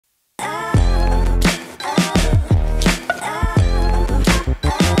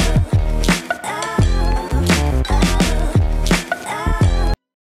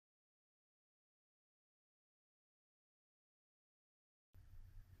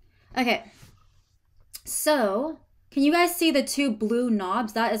Okay, so can you guys see the two blue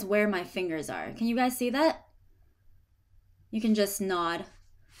knobs? That is where my fingers are. Can you guys see that? You can just nod.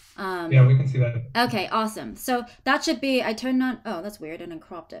 Yeah, we can see that. Okay, awesome. So that should be, I turned on, oh, that's weird, and I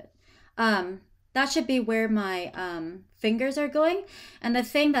cropped it. That should be where my fingers are going. And the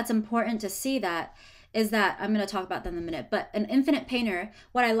thing that's important to see that is that, I'm going to talk about that in a minute, but an infinite painter,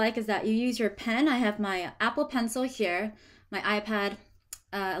 what I like is that you use your pen. I have my Apple Pencil here, my iPad,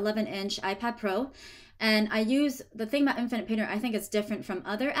 11-inch iPad Pro. And I use, the thing about infinite painter, I think it's different from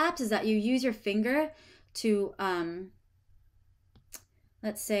other apps, is that you use your finger to,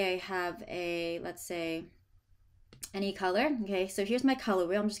 let's say I have a, let's say, any color. Okay, so here's my color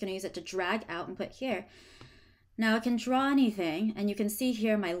wheel. I'm just going to use it to drag out and put here. Now I can draw anything, and you can see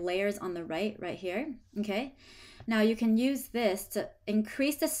here my layers on the right here. Okay, now you can use this to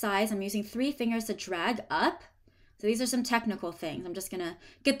increase the size. I'm using 3 fingers to drag up. So these are some technical things. I'm just going to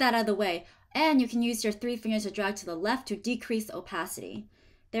get that out of the way. And you can use your 3 fingers to drag to the left to decrease the opacity.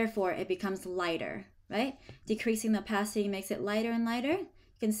 Therefore, it becomes lighter, right? Decreasing the opacity makes it lighter and lighter.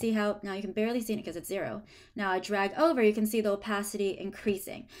 You can see how, now you can barely see it because it's 0. Now I drag over, you can see the opacity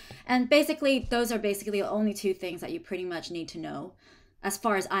increasing. And basically, those are basically the only 2 things that you pretty much need to know as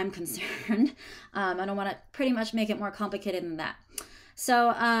far as I'm concerned. I don't want to pretty much make it more complicated than that. So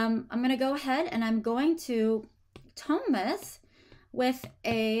I'm going to go ahead and I'm going to tone this with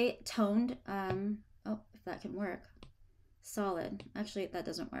a toned, oh, if that can work, solid. Actually, that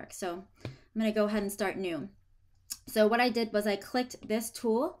doesn't work. So I'm going to go ahead and start new. So what I did was I clicked this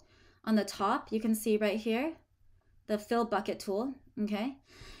tool on the top. You can see right here, the fill bucket tool, okay?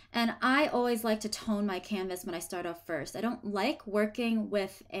 And I always like to tone my canvas when I start off first. I don't like working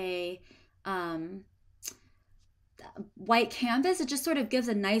with a white canvas. It just sort of gives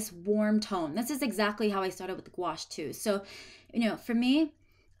a nice warm tone. This is exactly how I started with the gouache too. So, you know, for me,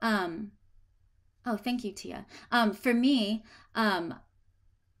 oh, thank you, Tia. For me, I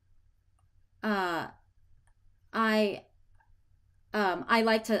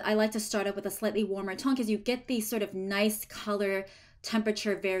like to start up with a slightly warmer tone because you get these sort of nice color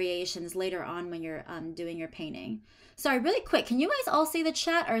temperature variations later on when you're doing your painting. Sorry, really quick, can you guys all see the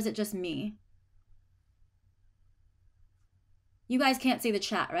chat or is it just me? You guys can't see the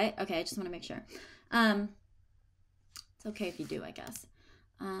chat, right? Okay, I just want to make sure. It's okay if you do, I guess.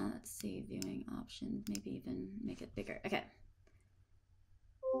 Let's see, viewing options, maybe even make it bigger. Okay.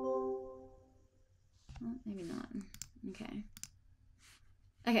 Well, maybe not. Okay.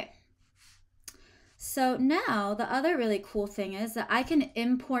 Okay. So now the other really cool thing is that I can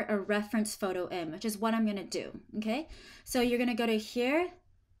import a reference photo in, which is what I'm going to do. Okay. So you're going to go to here,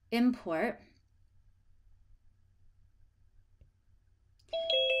 import.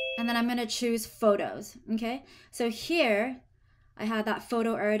 And then I'm going to choose photos. Okay. So here I have that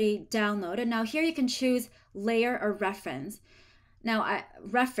photo already downloaded. Now here you can choose layer or reference. Now,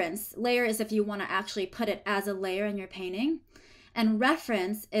 reference layer is if you want to actually put it as a layer in your painting. And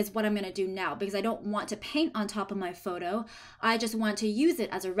reference is what I'm going to do now because I don't want to paint on top of my photo. I just want to use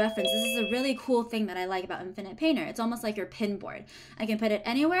it as a reference. This is a really cool thing that I like about Infinite Painter. It's almost like your pin board. I can put it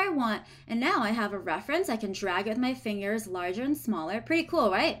anywhere I want. And now I have a reference. I can drag it with my fingers, larger and smaller. Pretty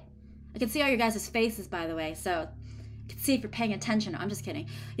cool, right? I can see all your guys' faces, by the way. So you can see if you're paying attention. I'm just kidding.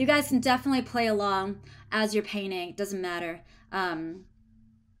 You guys can definitely play along as you're painting. It doesn't matter. In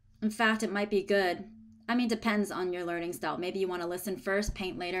fact, it might be good. I mean, depends on your learning style. Maybe you want to listen first,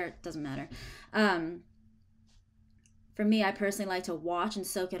 paint later. It doesn't matter. For me, I personally like to watch and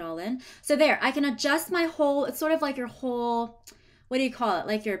soak it all in. So there, I can adjust my whole, it's sort of like your whole, what do you call it?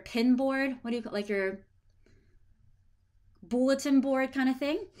 Like your pin board? What do you call, like your bulletin board kind of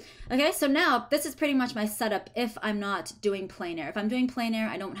thing? Okay, so now this is pretty much my setup if I'm not doing plein air. If I'm doing plein air,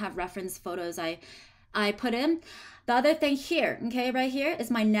 I don't have reference photos I put in. The other thing here, okay, right here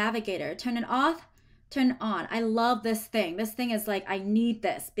is my navigator. Turn it off, turn it on. I love this thing. This thing is like, I need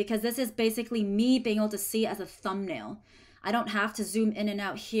this because this is basically me being able to see as a thumbnail. I don't have to zoom in and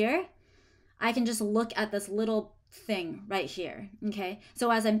out here. I can just look at this little thing right here, okay? So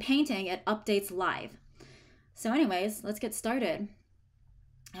as I'm painting, it updates live. So anyways, let's get started.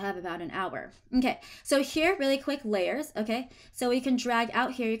 I have about an hour. Okay, so here, really quick, layers, okay? So we can drag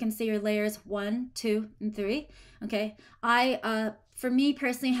out here, you can see your layers 1, 2, and 3, okay? For me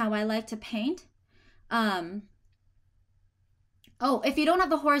personally, how I like to paint, oh, if you don't have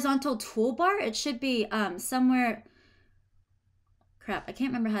the horizontal toolbar, it should be somewhere, crap, I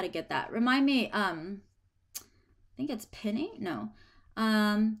can't remember how to get that. Remind me, I think it's pinning, no.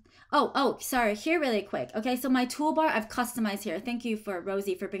 Oh, sorry, here really quick. Okay, so my toolbar, I've customized here. Thank you for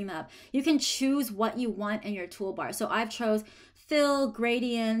Rosie for bringing that up. You can choose what you want in your toolbar. So I've chose fill,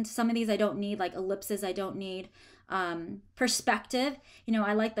 gradient. Some of these I don't need, like ellipses I don't need. Perspective, you know,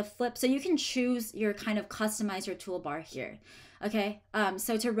 I like the flip. So you can choose your kind of customize your toolbar here. Okay,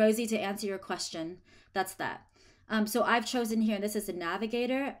 so to Rosie, to answer your question, that's that. So I've chosen here, this is the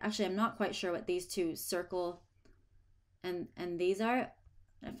navigator. Actually, I'm not quite sure what these two circle and these are.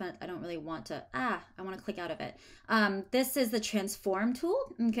 I don't really want to, I want to click out of it. This is the transform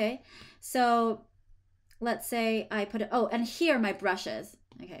tool, okay? So let's say I put it, oh, and here are my brushes.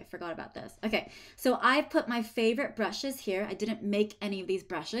 Okay, I forgot about this. Okay, so I put my favorite brushes here. I didn't make any of these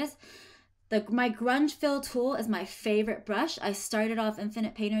brushes. My grunge fill tool is my favorite brush. I started off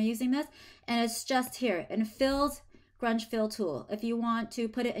Infinite Painter using this, and it's just here, in filled grunge fill tool. If you want to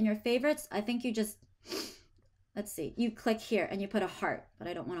put it in your favorites, I think you just, let's see, you click here and you put a heart, but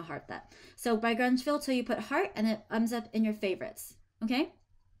I don't want to heart that. So by grunge fill tool, you put heart and it ends up in your favorites, okay?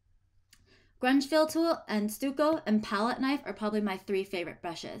 Grunge fill tool and stucco and palette knife are probably my 3 favorite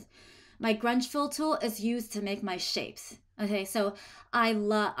brushes. My grunge fill tool is used to make my shapes. Okay, so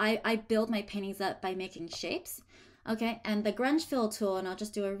I build my paintings up by making shapes. Okay, and the grunge fill tool, and I'll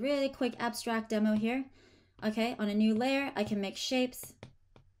just do a really quick abstract demo here. Okay, on a new layer, I can make shapes.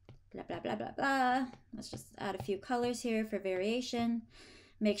 Blah, blah, blah, blah, blah. Let's just add a few colors here for variation.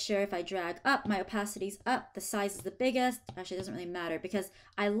 Make sure if I drag up, my opacity's up, the size is the biggest. Actually, it doesn't really matter, because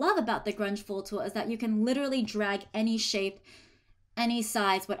I love about the grunge fill tool is that you can literally drag any shape, any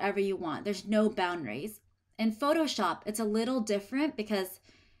size, whatever you want. There's no boundaries. In Photoshop, it's a little different because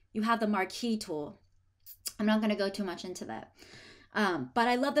you have the marquee tool. I'm not going to go too much into that. But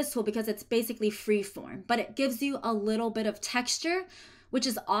I love this tool because it's basically free form, but it gives you a little bit of texture, which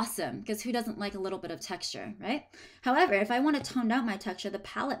is awesome, because who doesn't like a little bit of texture, right? However, if I want to tone out my texture, the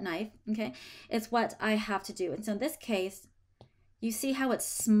palette knife, okay, is what I have to do. And so in this case, you see how it's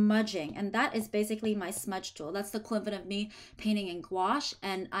smudging, and that is basically my smudge tool. That's the equivalent of me painting in gouache,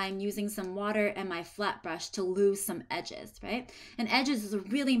 and I'm using some water and my flat brush to lose some edges, right? And edges is a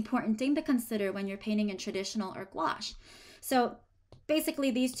really important thing to consider when you're painting in traditional or gouache. So basically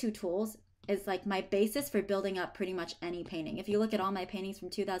these 2 tools is like my basis for building up pretty much any painting. If you look at all my paintings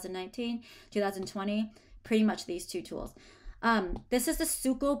from 2019, 2020, pretty much these 2 tools. This is the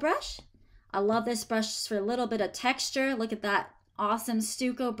stucco brush. I love this brush for a little bit of texture. Look at that awesome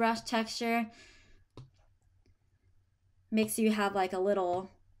stucco brush texture. Makes you have like a little,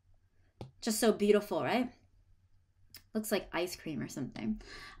 just so beautiful, right? Looks like ice cream or something.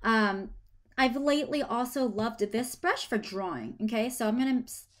 I've lately also loved this brush for drawing. Okay, so I'm gonna,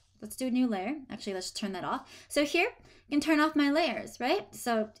 let's do a new layer. Actually, let's turn that off. So here, you can turn off my layers, right?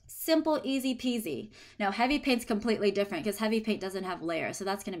 So simple, easy peasy. Now, heavy paint's completely different because heavy paint doesn't have layers, so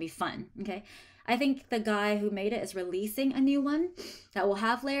that's gonna be fun, okay? I think the guy who made it is releasing a new one that will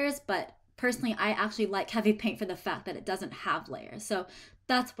have layers, but personally, I actually like heavy paint for the fact that it doesn't have layers. So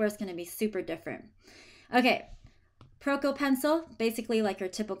that's where it's gonna be super different. Okay, Proco pencil, basically like your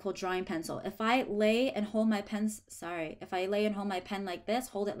typical drawing pencil. If I lay and hold my pen, if I lay and hold my pen like this,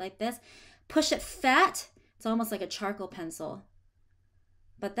 hold it like this, push it fat, it's almost like a charcoal pencil.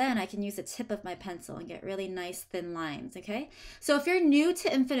 But then I can use the tip of my pencil and get really nice thin lines, okay? So if you're new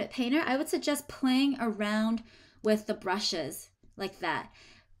to Infinite Painter, I would suggest playing around with the brushes like that.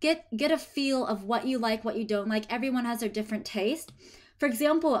 Get a feel of what you like, what you don't like. Everyone has their different taste. For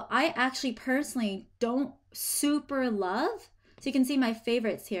example, I actually personally don't super love, so you can see my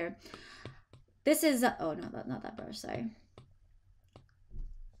favorites here. This is, oh no, not that brush, sorry.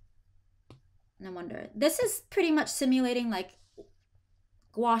 No wonder. This is pretty much simulating like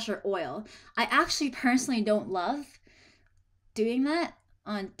gouache or oil. I actually personally don't love doing that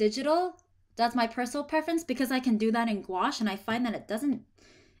on digital. That's my personal preference because I can do that in gouache and I find that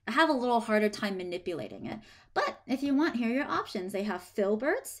I have a little harder time manipulating it. But if you want, here are your options. They have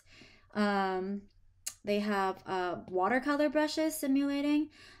filberts. They have watercolor brushes simulating.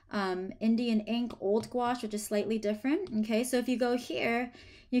 Indian ink, old gouache, which is slightly different. Okay, so if you go here,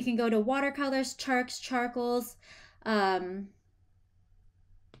 you can go to watercolors, charcoals. Guys,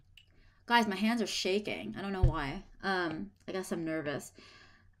 my hands are shaking. I don't know why. I guess I'm nervous.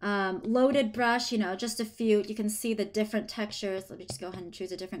 Loaded brush, you know, just a few. You can see the different textures. Let me just go ahead and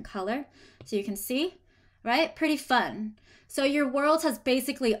choose a different color so you can see, right? Pretty fun. So your world has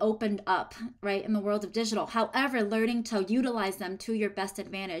basically opened up, right, in the world of digital. However, learning to utilize them to your best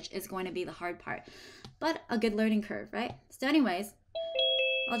advantage is going to be the hard part, but a good learning curve, right? So anyways,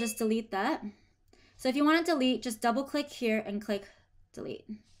 I'll just delete that. So if you want to delete, just double click here and click delete.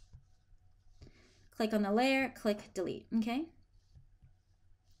 Click on the layer, click delete, okay?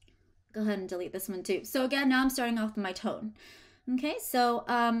 Go ahead and delete this one too. So again, now I'm starting off with my tone. Okay, so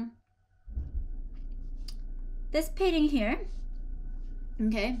this painting here,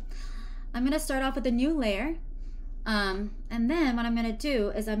 Okay, I'm gonna start off with a new layer. And then what I'm gonna do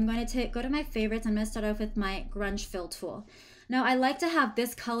is I'm going to go to my favorites. I'm gonna start off with my grunge fill tool. Now I like to have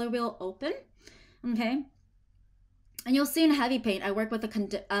this color wheel open, okay? And you'll see in heavy paint, I work with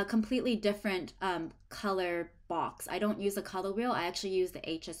a completely different color box. I don't use a color wheel, I actually use the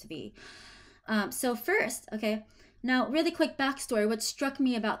HSV. So first, okay, now really quick backstory, what struck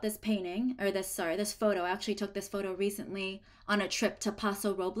me about this painting, or this photo, I actually took this photo recently on a trip to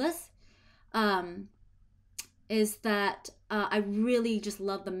Paso Robles, is that I really just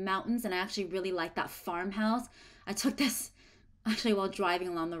love the mountains, and I actually really like that farmhouse. I took this actually while driving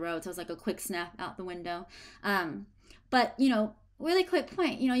along the road, so it was like a quick snap out the window. But, you know, really quick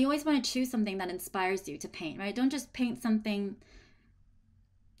point, you know, you always want to choose something that inspires you to paint, right? Don't just paint something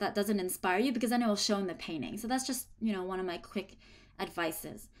that doesn't inspire you, because then it will show in the painting. So that's just, you know, one of my quick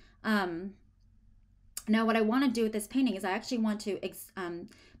advices. Now what I want to do with this painting is I actually want to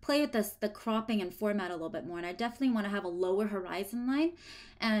play with the cropping and format a little bit more. And I definitely want to have a lower horizon line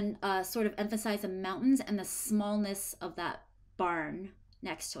and sort of emphasize the mountains and the smallness of that barn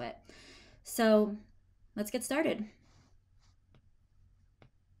next to it. So let's get started.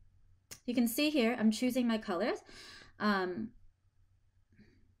 You can see here, I'm choosing my colors.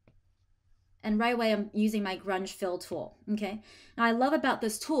 And right away, I'm using my grunge fill tool, okay? Now, I love about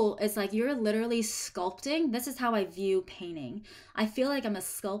this tool is like you're literally sculpting. This is how I view painting. I feel like I'm a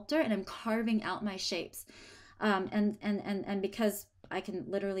sculptor and I'm carving out my shapes. And because I can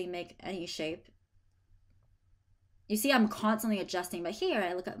literally make any shape, you see I'm constantly adjusting. But here,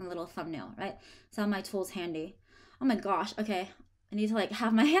 I look at my little thumbnail, right? So my tool's handy. Oh my gosh, okay. I need to like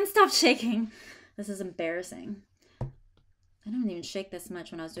have my hand stop shaking. This is embarrassing. I don't even shake this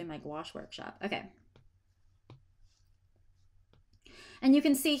much when I was doing my gouache workshop. Okay. And you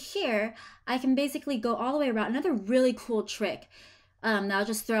can see here, I can basically go all the way around. Another really cool trick that I'll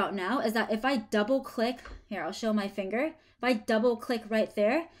just throw out now is that if I double click, here, I'll show my finger. If I double click right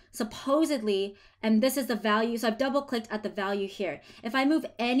there, supposedly, and this is the value, so I've double clicked at the value here. If I move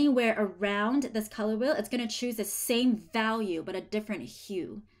anywhere around this color wheel, it's gonna choose the same value, but a different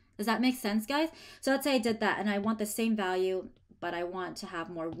hue. Does that make sense, guys? So let's say I did that and I want the same value, but I want to have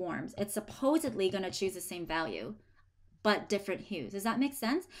more warms. It's supposedly going to choose the same value, but different hues. Does that make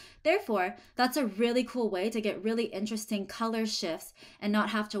sense? Therefore, that's a really cool way to get really interesting color shifts and not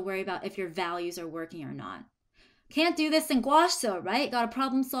have to worry about if your values are working or not. Can't do this in gouache though, right? Got to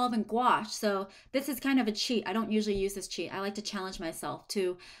problem solve in gouache. So this is kind of a cheat. I don't usually use this cheat. I like to challenge myself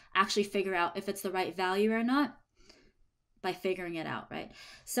to actually figure out if it's the right value or not by figuring it out, right?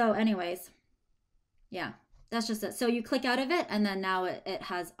 So anyways, yeah, that's just it. So you click out of it and then now it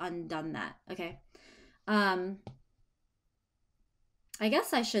has undone that, okay? I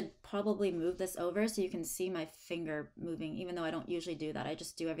guess I should probably move this over so you can see my finger moving, even though I don't usually do that. I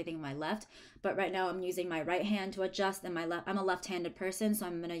just do everything with my left. But right now I'm using my right hand to adjust, and I'm a left-handed person, so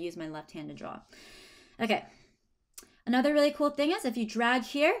I'm gonna use my left hand to draw. Okay, another really cool thing is if you drag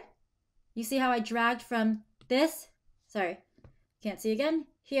here, you see how I dragged from this, sorry, can't see again,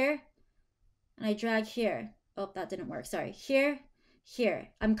 here, and I drag here. Oh, that didn't work, sorry. Here, here.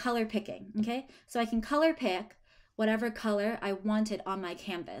 I'm color picking, okay? So I can color pick whatever color I wanted on my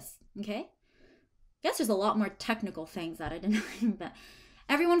canvas, okay? I guess there's a lot more technical things that I didn't know, but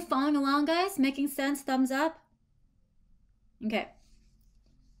everyone following along, guys? Making sense? Thumbs up? Okay.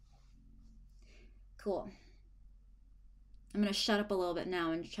 Cool. I'm gonna shut up a little bit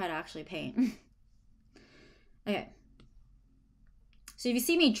now and try to actually paint. Okay. So if you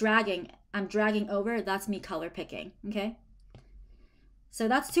see me dragging, I'm dragging over, that's me color picking, okay? So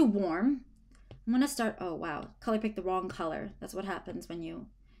that's too warm. I'm gonna start, oh wow, color pick the wrong color. That's what happens when you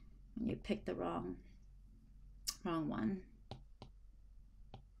pick the wrong one.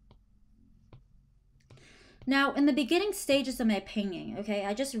 Now, in the beginning stages of my painting, okay,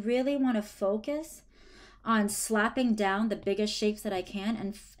 I just really wanna focus on slapping down the biggest shapes that I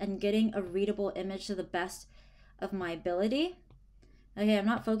can and getting a readable image to the best of my ability. Okay, I'm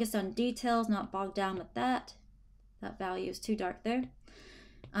not focused on details, not bogged down with that. That value is too dark there.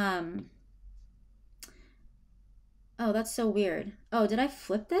 Oh, that's so weird. Oh, did I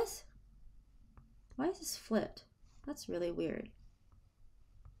flip this? Why is this flipped? That's really weird.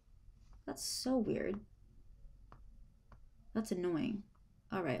 That's so weird. That's annoying.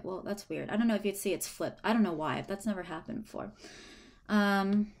 All right, well, that's weird. I don't know if you'd see it's flipped. I don't know why. That's never happened before.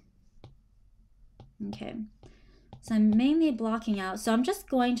 Okay. So I'm mainly blocking out. So I'm just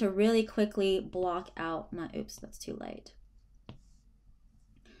going to really quickly block out my, oops, that's too light.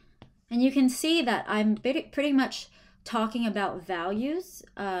 And you can see that I'm pretty much talking about values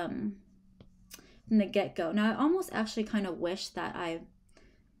from the get-go. Now, I almost actually kind of wish that I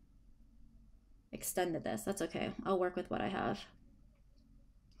extended this. That's okay. I'll work with what I have.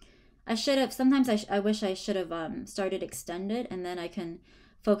 I should have, sometimes I wish I should have started extended and then I can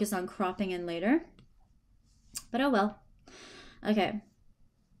focus on cropping in later. But oh well. Okay.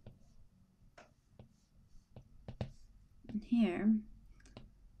 Here.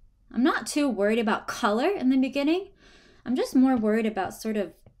 I'm not too worried about color in the beginning. I'm just more worried about sort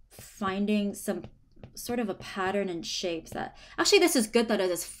of finding some sort of a pattern and shapes that... Actually, this is good that it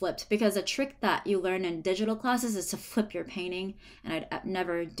is flipped, because a trick that you learn in digital classes is to flip your painting, and I'd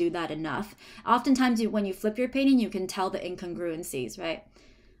never do that enough. Oftentimes, when you flip your painting, you can tell the incongruencies, right?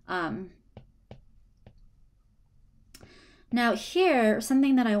 Now here,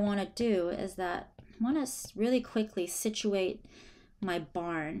 something that I want to do is that I want to really quickly situate my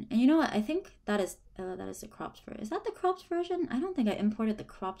barn. And you know what? I think that is the cropped version. Is that the cropped version? I don't think I imported the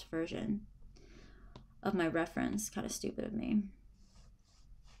cropped version of my reference. Kind of stupid of me.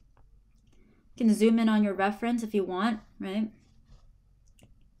 You can zoom in on your reference if you want, right?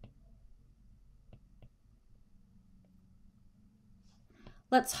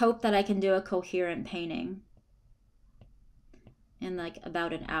 Let's hope that I can do a coherent painting in like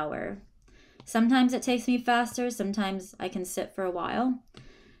about an hour. Sometimes it takes me faster, sometimes I can sit for a while.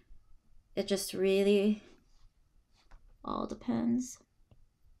 It just really all depends.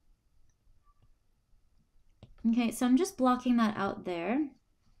 Okay, so I'm just blocking that out there.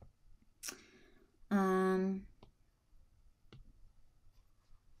 You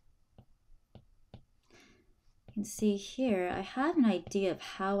can see here, I have an idea of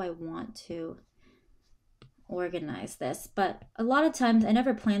how I want to organize this, but a lot of times I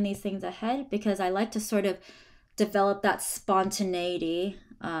never plan these things ahead because I like to sort of develop that spontaneity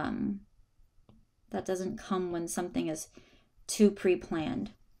that doesn't come when something is too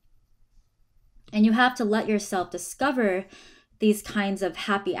pre-planned. And you have to let yourself discover these kinds of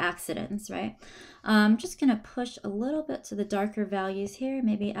happy accidents, right? I'm just gonna push a little bit to the darker values here,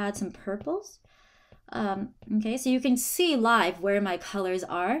 maybe add some purples. Okay, so you can see live where my colors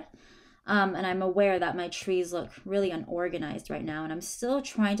are. And I'm aware that my trees look really unorganized right now, and I'm still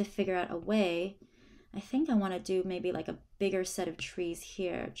trying to figure out a way. I think I want to do maybe like a bigger set of trees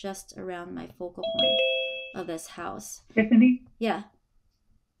here, just around my focal point of this house. Tiffany? Yeah.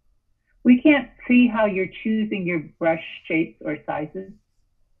 We can't see how you're choosing your brush shapes or sizes.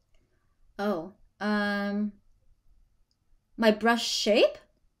 Oh, my brush shape?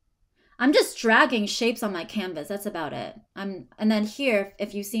 I'm just dragging shapes on my canvas. That's about it. And then here,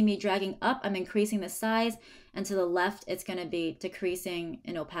 if you see me dragging up, I'm increasing the size, and to the left, it's going to be decreasing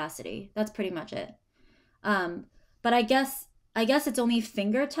in opacity. That's pretty much it. But I guess it's only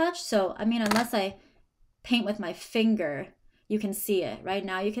finger touch. So, I mean, unless I paint with my finger, you can see it. Right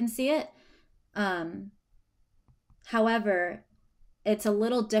now, you can see it. However, it's a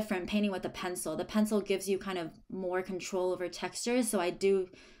little different painting with a pencil. The pencil gives you kind of more control over textures. So I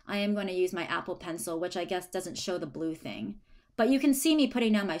am going to use my Apple pencil, which I guess doesn't show the blue thing. But you can see me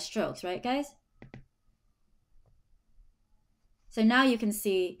putting down my strokes, right, guys? So now you can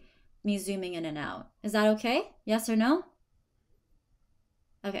see me zooming in and out. Is that okay? Yes or no?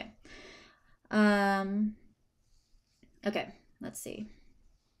 Okay. Okay, let's see.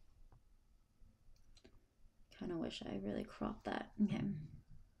 Kind of wish I really cropped that. Okay.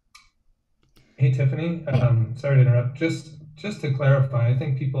 Hey, Tiffany. Sorry to interrupt. Just to clarify, I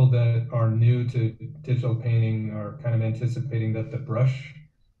think people that are new to digital painting are kind of anticipating that the brush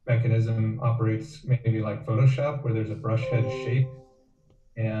mechanism operates maybe like Photoshop, where there's a brush head shape.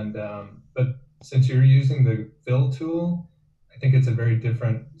 And but since you're using the fill tool, I think it's a very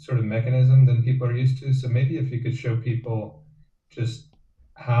different sort of mechanism than people are used to. So maybe if you could show people just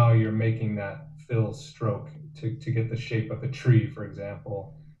how you're making that fill stroke to get the shape of a tree, for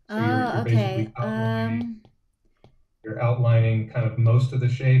example. So you're basically outlining, you're outlining kind of most of the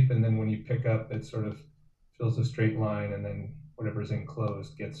shape, and then when you pick up, it sort of fills a straight line, and then whatever's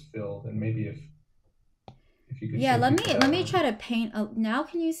enclosed gets filled. And maybe if you could, yeah, let me try to paint. Now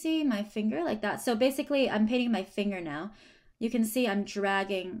can you see my finger like that? So basically, I'm painting my finger now. You can see I'm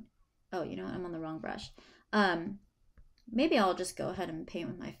dragging. Oh, you know what? I'm on the wrong brush. Maybe I'll just go ahead and paint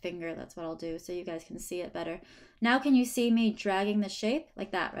with my finger. That's what I'll do so you guys can see it better. Now can you see me dragging the shape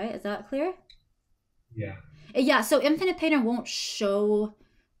like that, right? Is that clear? Yeah. Yeah, so Infinite Painter won't show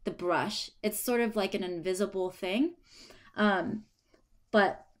the brush. It's sort of like an invisible thing.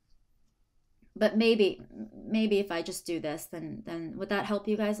 But maybe if I just do this, then would that help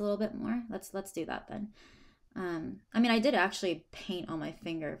you guys a little bit more? Let's do that then. I mean, I did actually paint on my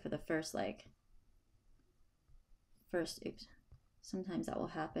finger for the first oops, sometimes that will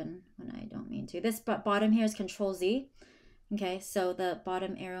happen when I don't mean to. This bottom here is Control Z. Okay, so the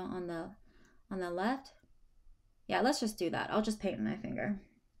bottom arrow on on the left. Yeah, let's just do that. I'll just paint with my finger.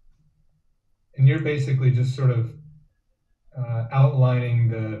 And you're basically just sort of outlining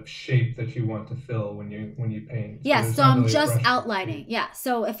the shape that you want to fill when you paint. Yes, so I'm just outlining. Yeah,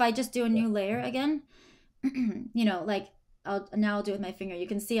 so if I just do a new layer again, you know, like I'll do it with my finger. You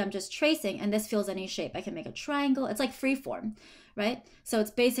can see I'm just tracing, and this fills any shape. I can make a triangle. It's like free form, right? So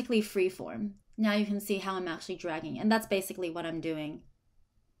it's basically free form. Now you can see how I'm actually dragging, and that's basically what I'm doing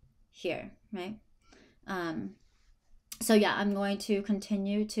here, right? So yeah, I'm going to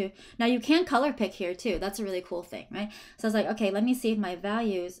continue to, now you can color pick here too. That's a really cool thing, right? So I was like, okay, let me see if my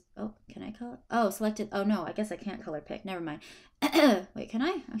values, oh, can I color? Oh, selected, oh no, I guess I can't color pick, never mind. Wait, can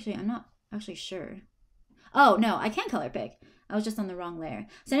I? Actually, I'm not actually sure. Oh no, I can color pick. I was just on the wrong layer.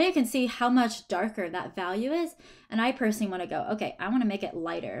 So now you can see how much darker that value is. And I personally want to go, okay, I want to make it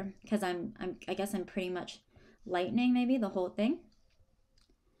lighter because I guess I'm pretty much lightening maybe the whole thing.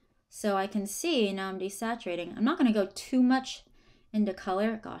 So I can see now I'm desaturating. I'm not going to go too much into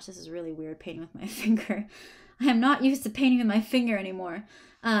color. Gosh, this is really weird painting with my finger. I am not used to painting with my finger anymore.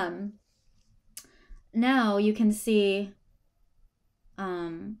 Now you can see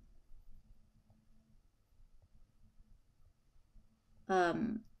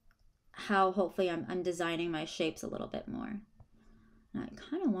how hopefully I'm designing my shapes a little bit more. And I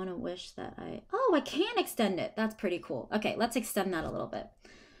kind of want to wish that oh, I can extend it. That's pretty cool. Okay, let's extend that a little bit.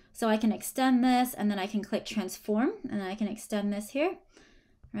 So I can extend this, and then I can click transform, and I can extend this here,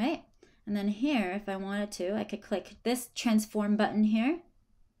 right? And then here, if I wanted to, I could click this transform button here.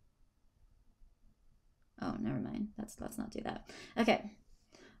 Oh, never mind. Let's not do that. Okay.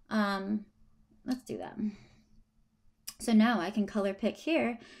 Let's do that. So now I can color pick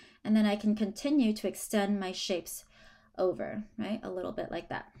here, and then I can continue to extend my shapes over, right? A little bit like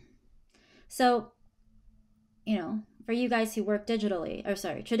that. So, you know, for you guys who work digitally, or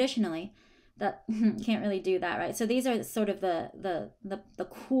sorry, traditionally, that can't really do that, right? So these are sort of the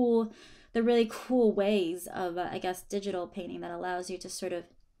really cool ways of, I guess, digital painting that allows you to sort of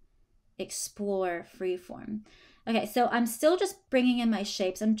explore freeform. Okay, so I'm still just bringing in my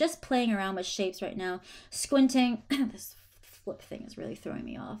shapes. I'm just playing around with shapes right now, squinting. This flip thing is really throwing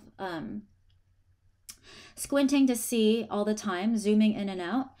me off. Squinting to see all the time, zooming in and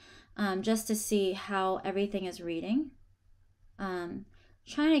out. Just to see how everything is reading.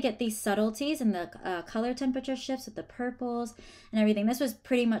 Trying to get these subtleties and the color temperature shifts with the purples and everything. This was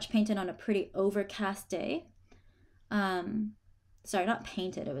pretty much painted on a pretty overcast day. Sorry, not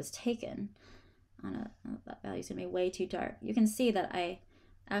painted, it was taken on that value's gonna be way too dark. You can see that I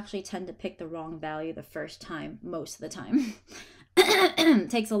actually tend to pick the wrong value the first time, most of the time. It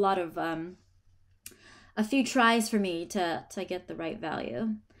takes a lot of, a few tries for me to get the right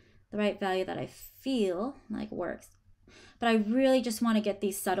value. The right value that I feel like works. But I really just want to get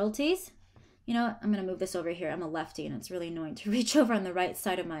these subtleties. You know what? I'm going to move this over here. I'm a lefty and it's really annoying to reach over on the right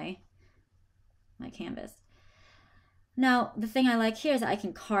side of my canvas. Now, the thing I like here is that I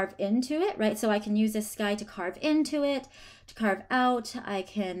can carve into it, right? So I can use this sky to carve into it, to carve out. I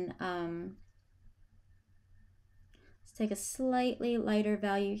can let's take a slightly lighter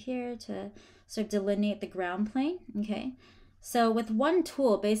value here to sort of delineate the ground plane, okay? So with one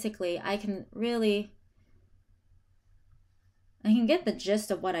tool, basically, I can get the gist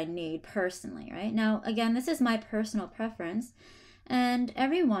of what I need personally, right? Now, again, this is my personal preference, and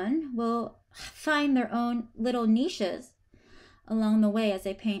everyone will find their own little niches along the way as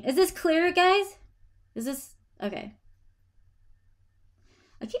they paint. Is this clear, guys? Is this, okay.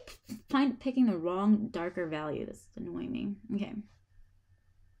 I keep picking the wrong darker value. This is annoying me. Okay.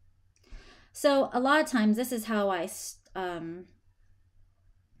 So a lot of times, this is how I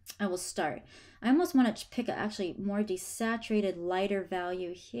will start. I almost want to pick a actually more desaturated, lighter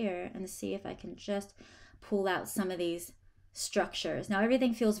value here and see if I can just pull out some of these structures. Now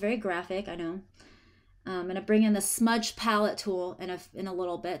everything feels very graphic, I know. I'm going to bring in the smudge palette tool in a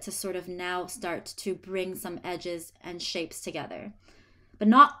little bit to sort of now start to bring some edges and shapes together. But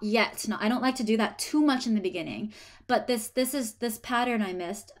not yet. No, I don't like to do that too much in the beginning. But this pattern I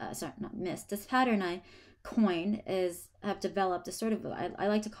this pattern I coined have developed a sort of, I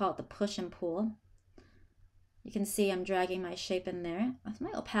like to call it the push and pull. You can see I'm dragging my shape in there. That's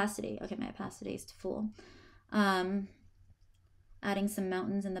my opacity. Okay, my opacity is full. Adding some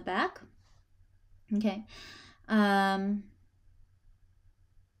mountains in the back. Okay. And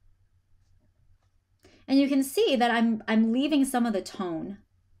you can see that I'm leaving some of the tone.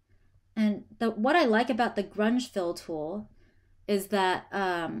 And what I like about the grunge fill tool is that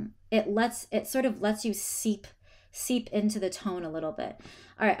it sort of lets you seep seep into the tone a little bit.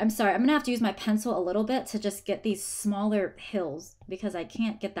 All right, I'm sorry. I'm gonna have to use my pencil a little bit to just get these smaller hills because I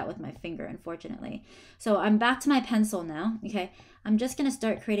can't get that with my finger, unfortunately. So I'm back to my pencil now, okay? I'm just gonna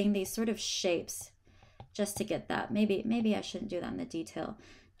start creating these sort of shapes just to get that. Maybe I shouldn't do that in the detail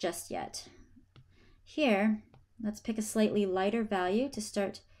just yet. Here, let's pick a slightly lighter value to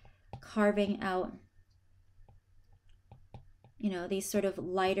start carving out, you know, these sort of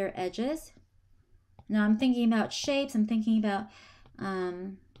lighter edges. Now I'm thinking about shapes. I'm thinking about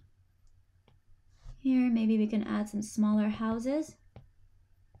here, maybe we can add some smaller houses.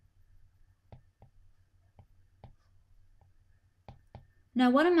 Now,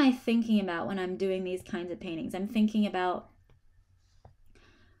 what am I thinking about when I'm doing these kinds of paintings? I'm thinking about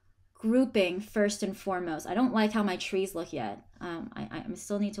grouping first and foremost. I don't like how my trees look yet. I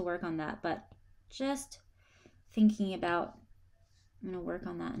still need to work on that, but just thinking about, I'm gonna work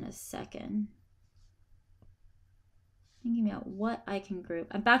on that in a second. Thinking about what I can group.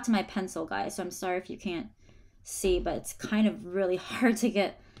 I'm back to my pencil, guys, so I'm sorry if you can't see, but it's kind of really hard to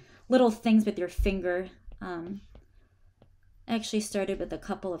get little things with your finger. I actually started with a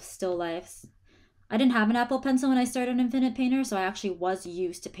couple of still lifes. I didn't have an Apple Pencil when I started Infinite Painter, so I actually was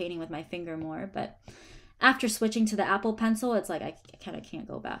used to painting with my finger more, but after switching to the Apple Pencil, it's like I kind of can't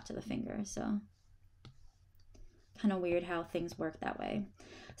go back to the finger, so kind of weird how things work that way.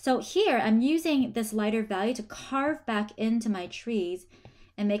 So here I'm using this lighter value to carve back into my trees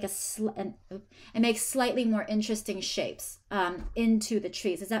and make make slightly more interesting shapes into the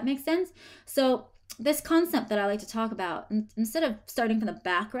trees. Does that make sense? So this concept that I like to talk about, instead of starting from the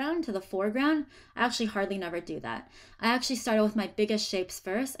background to the foreground, I actually hardly never do that. I actually started with my biggest shapes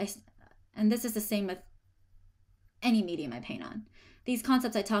first. And this is the same with any medium I paint on. These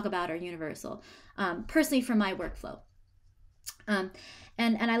concepts I talk about are universal, personally for my workflow. And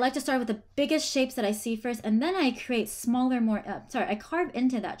I like to start with the biggest shapes that I see first, and then I create smaller, I carve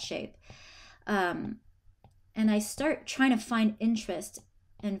into that shape. And I start trying to find interest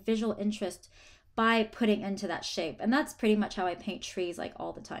and visual interest by putting into that shape. And that's pretty much how I paint trees, like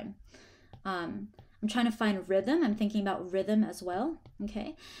all the time. I'm trying to find rhythm. I'm thinking about rhythm as well.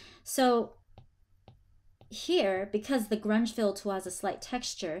 Okay. So here, because the grunge fill tool has a slight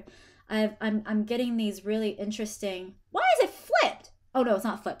texture, I'm getting these really interesting. Why is it flipped? Oh no, it's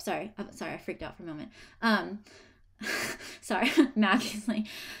not flipped. Sorry, I freaked out for a moment. Sorry, Maggie's like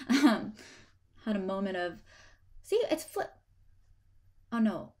had a moment of, see, it's flipped. Oh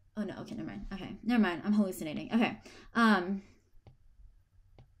no, okay, never mind. Okay, never mind. I'm hallucinating. Okay,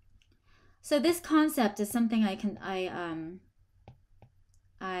 so this concept is something I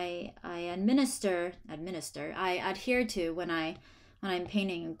adhere to when I'm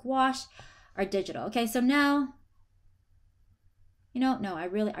painting in gouache or digital. Okay, so now, no, I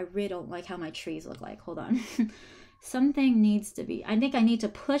really don't like how my trees look like. Hold on. Something needs to be, I think I need to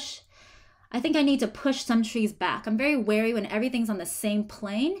push some trees back. I'm very wary when everything's on the same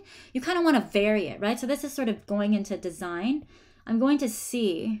plane. You kind of want to vary it, right? So this is sort of going into design. I'm going to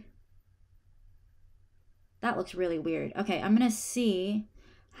see, that looks really weird. Okay, I'm going to see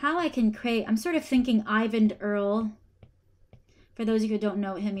how I can create, I'm sort of thinking Ivan Earl. For those of you who don't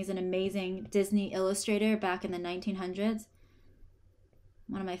know him, he's an amazing Disney illustrator back in the 1900s.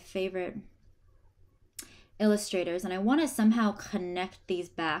 One of my favorite illustrators. And I want to somehow connect these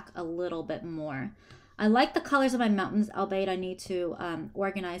back a little bit more. I like the colors of my mountains, albeit I need to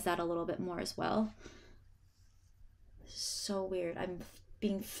organize that a little bit more as well. So weird. I'm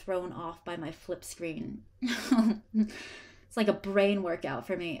being thrown off by my flip screen. It's like a brain workout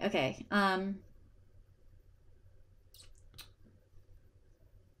for me. Okay.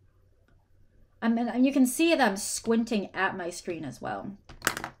 You can see that I'm squinting at my screen as well.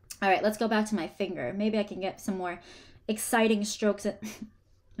 All right, let's go back to my finger. Maybe I can get some more exciting strokes in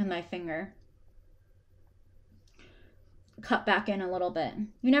my finger. Cut back in a little bit.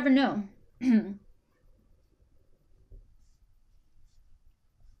 You never know.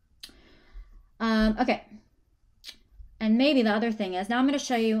 Okay. And maybe the other thing is, now I'm going to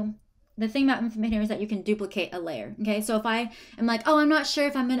show you, the thing about Infinite Painter is that you can duplicate a layer. Okay, so if I am like, oh, I'm not sure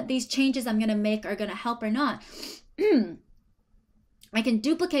if these changes I'm going to make are going to help or not. I can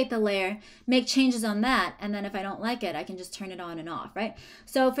duplicate the layer, make changes on that, and then if I don't like it, I can just turn it on and off, right?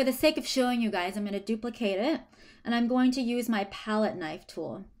 So for the sake of showing you guys, I'm going to duplicate it, and I'm going to use my palette knife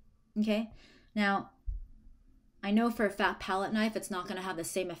tool, okay? Now, I know for a fact palette knife, it's not going to have the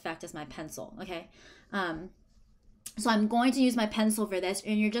same effect as my pencil, okay? So I'm going to use my pencil for this,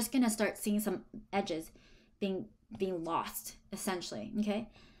 and you're just going to start seeing some edges being lost, essentially, okay?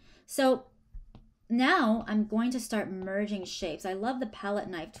 So now I'm going to start merging shapes. I love the palette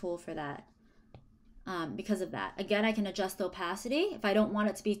knife tool for that. because of that. Again, I can adjust the opacity. If I don't want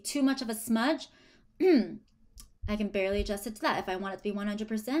it to be too much of a smudge, I can barely adjust it to that. If I want it to be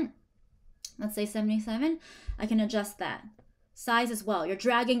 100%, let's say 77, I can adjust that. Size as well. You're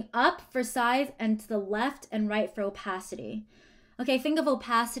dragging up for size and to the left and right for opacity. Okay, think of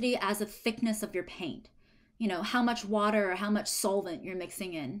opacity as the thickness of your paint. You know, how much water or how much solvent you're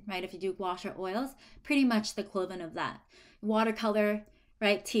mixing in, right? If you do wash or oils, pretty much the equivalent of that. Watercolor,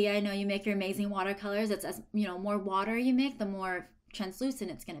 right? Tia, I know you make your amazing watercolors. It's as, you know, more water you make, the more translucent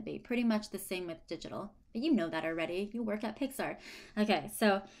it's going to be. Pretty much the same with digital. But you know that already. You work at Pixar. Okay,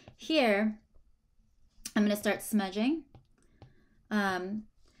 so here I'm going to start smudging.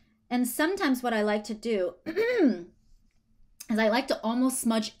 And sometimes what I like to do is I like to almost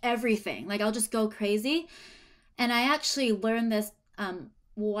smudge everything. Like I'll just go crazy. And I actually learned this,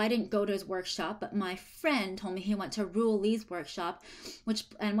 well, I didn't go to his workshop, but my friend told me he went to Ruel Lee's workshop,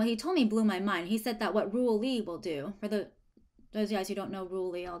 and what he told me blew my mind. He said that what Ruel Lee will do, for those of you guys who don't know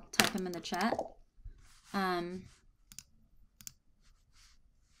Ruel Lee, I'll type him in the chat.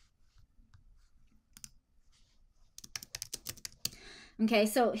 Okay,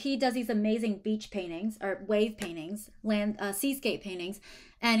 so he does these amazing beach paintings or wave paintings, seascape paintings,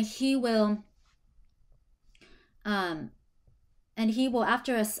 and he will, after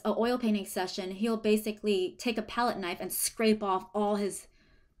a oil painting session, he'll basically take a palette knife and scrape off all his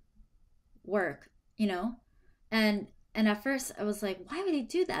work, you know, and at first I was like, why would he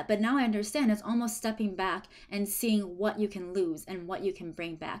do that? But now I understand it's almost stepping back and seeing what you can lose and what you can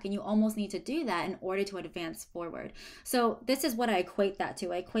bring back. And you almost need to do that in order to advance forward. So this is what I equate that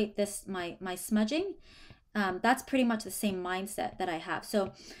to. I equate this, my smudging. That's pretty much the same mindset that I have.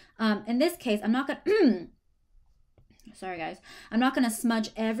 So in this case, I'm not going to, sorry guys, I'm not going to smudge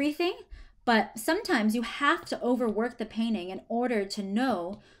everything, but sometimes you have to overwork the painting in order to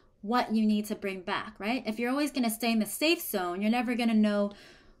know what you need to bring back, right? If you're always going to stay in the safe zone, you're never going to know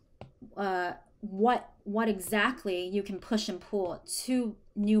what exactly you can push and pull to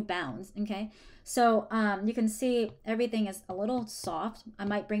new bounds, okay? So you can see everything is a little soft. I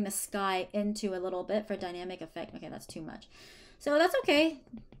might bring the sky into a little bit for dynamic effect. Okay, that's too much. So that's okay.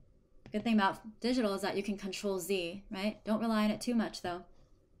 Good thing about digital is that you can control Z, right? Don't rely on it too much though.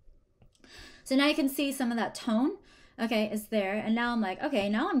 So now you can see some of that tone. Okay, is there, and now I'm like, okay,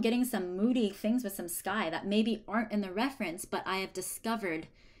 now I'm getting some moody things with some sky that maybe aren't in the reference, but I have discovered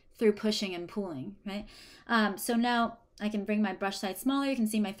through pushing and pulling, right? So now I can bring my brush size smaller. You can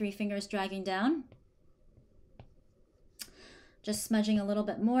see my 3 fingers dragging down. Just smudging a little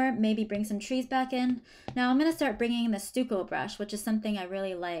bit more, maybe bring some trees back in. Now I'm gonna start bringing in the Stucco brush, which is something I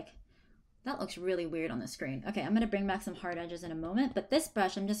really like. That looks really weird on the screen. Okay, I'm gonna bring back some hard edges in a moment, but this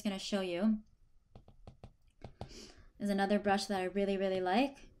brush I'm just gonna show you is another brush that I really, really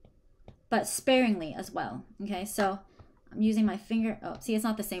like, but sparingly as well. Okay, so I'm using my finger. Oh, see, it's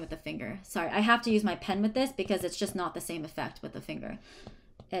not the same with the finger. Sorry, I have to use my pen with this because it's just not the same effect with the finger.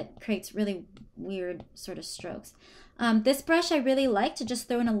 It creates really weird sort of strokes. This brush I really like to just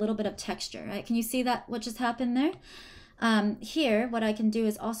throw in a little bit of texture, right? Can you see that, what just happened there? Here, what I can do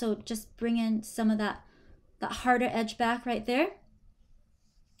is also just bring in some of that harder edge back right there.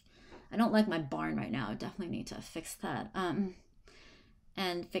 I don't like my barn right now. I definitely need to fix that.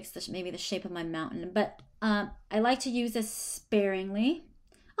 And fix maybe the shape of my mountain. But I like to use this sparingly.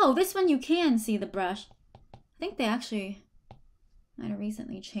 Oh, this one you can see the brush. I think they actually might have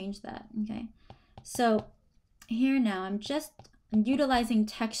recently changed that. Okay. So here now I'm utilizing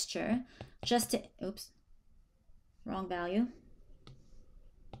texture just to, oops, wrong value.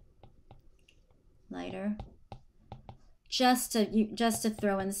 Lighter. Just to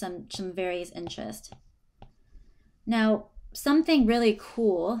throw in some various interest. Now, something really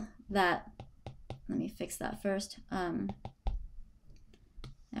cool that, let me fix that first.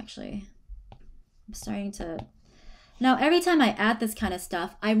 Actually, I'm starting to, now every time I add this kind of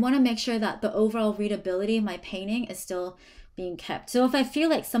stuff, I want to make sure that the overall readability of my painting is still being kept. So if I feel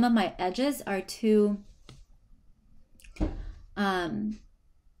like some of my edges are too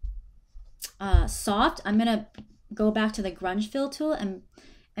soft, I'm gonna go back to the grunge fill tool and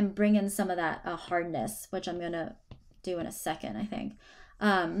bring in some of that hardness, which I'm gonna do in a second, I think.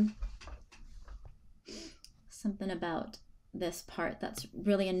 Something about this part that's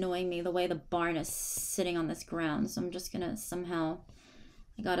really annoying me, the way the barn is sitting on this ground. So I'm just gonna somehow,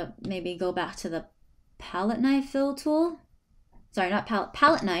 I gotta maybe go back to the palette knife fill tool. Sorry, not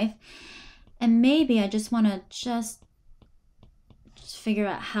palette knife. And maybe I just wanna just figure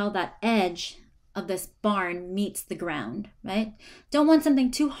out how that edge of this barn meets the ground, right? Don't want something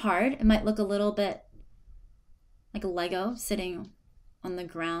too hard. It might look a little bit like a Lego sitting on the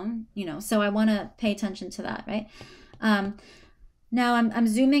ground, you know, so I want to pay attention to that, right? Now I'm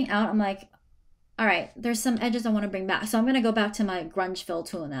zooming out. I'm like, all right, there's some edges I want to bring back. So I'm going to go back to my grunge fill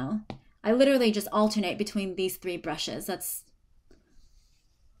tool now. I literally just alternate between these 3 brushes. That's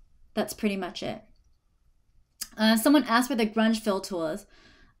pretty much it. Someone asked where the grunge fill tool is.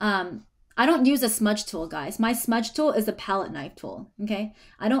 I don't use a smudge tool, guys. My smudge tool is a palette knife tool, okay?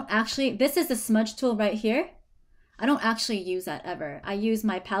 I don't actually, this is the smudge tool right here. I don't actually use that ever. I use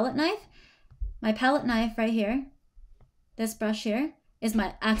my palette knife. My palette knife right here, this brush here,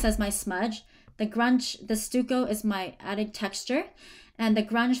 acts as my smudge. The stucco is my added texture. And the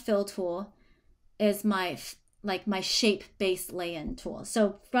grunge fill tool is my shape-based lay-in tool.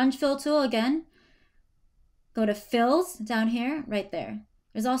 So grunge fill tool, again, go to fills down here, right there.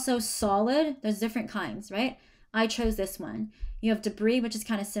 There's also solid. There's different kinds, right? I chose this one. You have debris, which is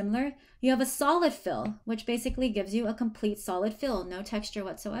kind of similar. You have a solid fill, which basically gives you a complete solid fill, no texture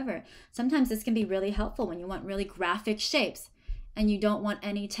whatsoever. Sometimes this can be really helpful when you want really graphic shapes and you don't want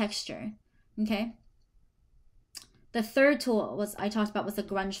any texture, okay? The third tool I talked about was the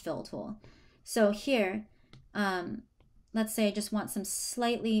grunge fill tool. So here, let's say I just want some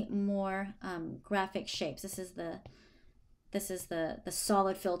slightly more graphic shapes. This is the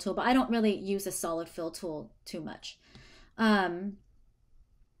solid fill tool, but I don't really use a solid fill tool too much.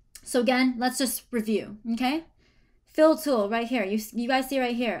 So again, let's just review, okay? Fill tool right here. You guys see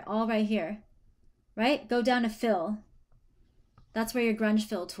right here, all right here, right? Go down to fill. That's where your grunge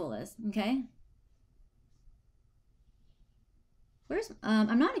fill tool is, okay? Where's,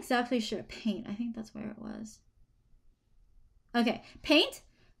 I'm not exactly sure. Paint, I think that's where it was. Okay, paint.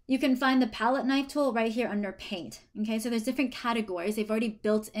 You can find the palette knife tool right here under paint. Okay, so there's different categories. They've already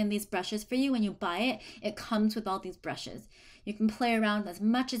built in these brushes for you. When you buy it, it comes with all these brushes. You can play around as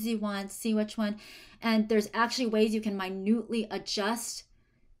much as you want, see which one. And there's actually ways you can minutely adjust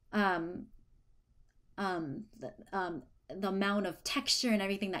the amount of texture and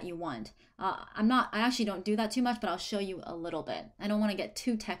everything that you want. I actually don't do that too much, but I'll show you a little bit. I don't want to get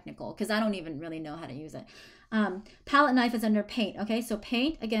too technical because I don't even really know how to use it. Palette knife is under paint. Okay, so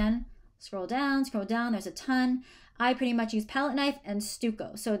paint, again, scroll down, there's a ton. I pretty much use palette knife and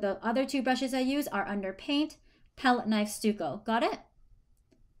stucco. So the other 2 brushes I use are under paint, palette knife, stucco. Got it?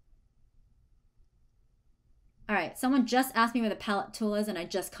 All right, someone just asked me where the palette tool is and I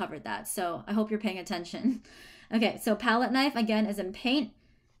just covered that. So I hope you're paying attention. Okay, so palette knife, again, is in paint.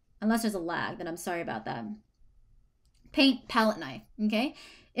 Unless there's a lag, then I'm sorry about that. Paint, palette knife, okay?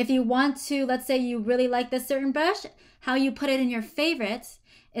 If you want to, let's say you really like this certain brush, how you put it in your favorites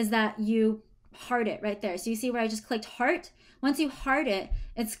is that you heart it right there. So you see where I just clicked heart? Once you heart it,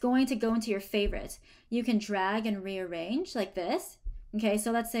 it's going to go into your favorites. You can drag and rearrange like this. Okay,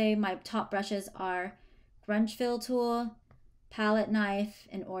 so let's say my top brushes are grunge fill tool, palette knife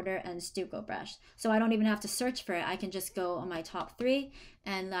in order, and stucco brush. So I don't even have to search for it. I can just go on my top 3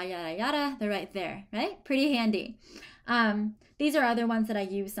 and la yada yada, they're right there, right? Pretty handy. These are other ones that I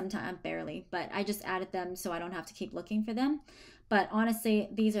use sometimes, barely, but I just added them so I don't have to keep looking for them. But honestly,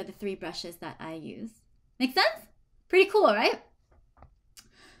 these are the 3 brushes that I use. Make sense? Pretty cool, right?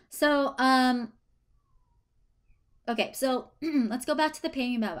 So, okay, so let's go back to the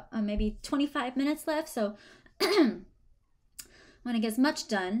painting. About maybe 25 minutes left. So I want to get as much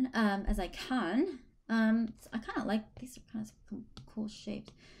done as I can. I kind of like, these are kind of cool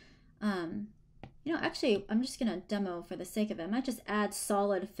shapes. You know, actually, I'm just going to demo for the sake of it. I might just add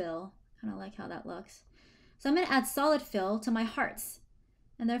solid fill. Kind of like how that looks. So I'm going to add solid fill to my hearts.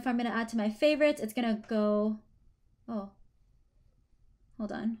 And therefore, I'm going to add to my favorites. It's going to go, oh,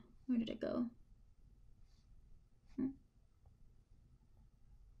 hold on. Where did it go?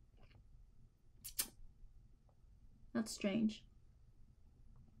 That's strange.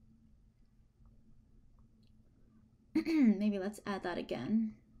 Maybe let's add that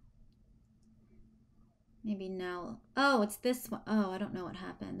again. Maybe now. Oh, it's this one. Oh, I don't know what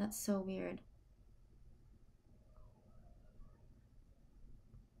happened. That's so weird.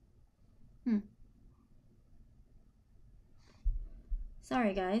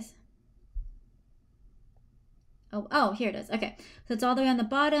 Sorry, guys. Oh, here it is. Okay, so it's all the way on the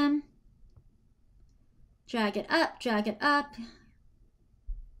bottom. Drag it up, drag it up.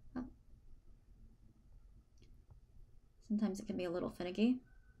 Oh. Sometimes it can be a little finicky.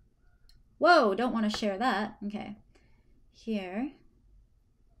 Whoa, don't want to share that. Okay, here.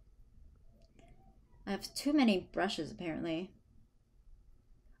 I have too many brushes, apparently.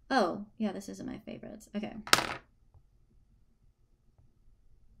 Oh, yeah, this isn't my favorites. Okay.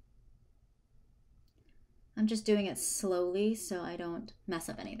 I'm just doing it slowly so I don't mess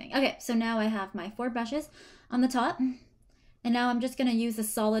up anything. Okay, so now I have my 4 brushes on the top. And now I'm just going to use a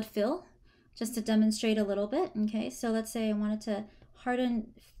solid fill just to demonstrate a little bit. Okay, so let's say I wanted to harden,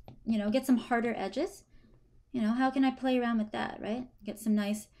 you know, get some harder edges. You know, how can I play around with that, right? Get some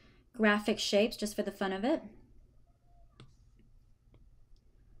nice graphic shapes just for the fun of it.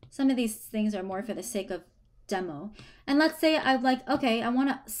 Some of these things are more for the sake of demo. And let's say I'm like, okay, I want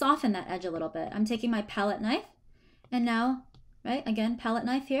to soften that edge a little bit. I'm taking my palette knife and now, right, again, palette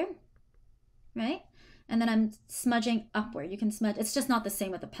knife here, right? And then I'm smudging upward. You can smudge, it's just not the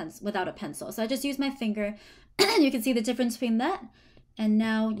same with a pencil, without a pencil. So I just use my finger. You can see the difference between that. And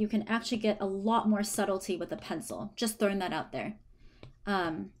now you can actually get a lot more subtlety with a pencil. Just throwing that out there.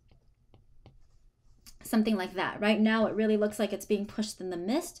 Something like that. Right now it really looks like it's being pushed in the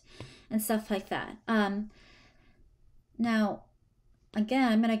mist and stuff like that. Now,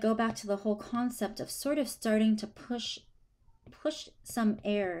 again, I'm going to go back to the whole concept of sort of starting to push some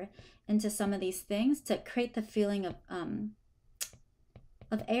air into some of these things to create the feeling of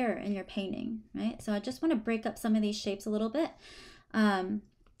air in your painting, right? So I just want to break up some of these shapes a little bit.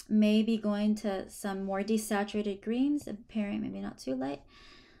 Maybe going to some more desaturated greens and pairing, maybe not too light.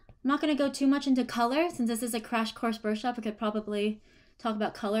 I'm not going to go too much into color since this is a crash course workshop. I could probably talk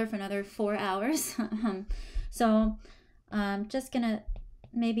about color for another 4 hours. So I'm just going to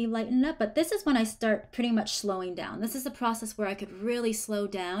maybe lighten up, but this is when I start pretty much slowing down. This is a process where I could really slow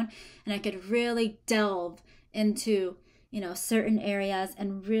down and I could really delve into, you know, certain areas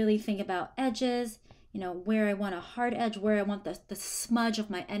and really think about edges, you know, where I want a hard edge, where I want the smudge of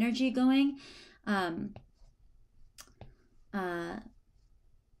my energy going.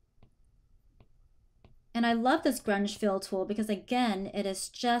 And I love this grunge fill tool because, again, it is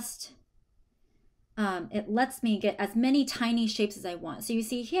just, it lets me get as many tiny shapes as I want. So you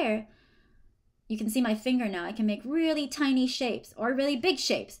see here, you can see my finger now. I can make really tiny shapes or really big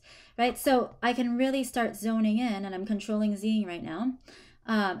shapes, right? So I can really start zoning in, and I'm controlling Zing right now.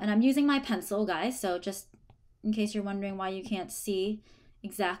 And I'm using my pencil, guys. So just in case you're wondering why you can't see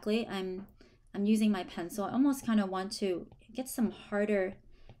exactly, I'm using my pencil. I almost kind of want to get some harder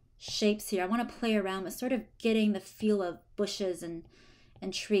shapes here. I want to play around with sort of getting the feel of bushes and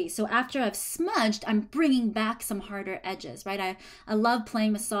trees. So after I've smudged, I'm bringing back some harder edges, right? I love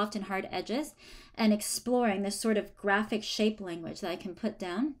playing with soft and hard edges and exploring this sort of graphic shape language that I can put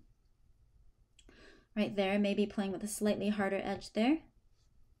down right there. Maybe playing with a slightly harder edge there.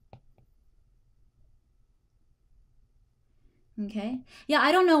 Okay. Yeah,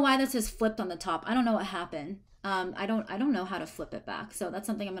 I don't know why this is flipped on the top. I don't know what happened. I don't know how to flip it back. So that's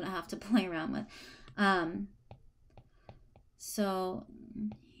something I'm going to have to play around with. So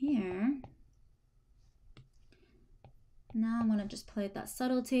here, now I want to just play with that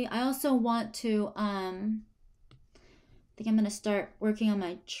subtlety. I also want to, I think I'm going to start working on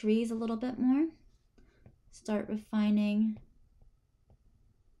my trees a little bit more. Start refining.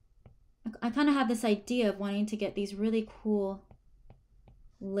 I kind of have this idea of wanting to get these really cool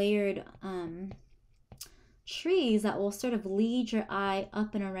layered trees that will sort of lead your eye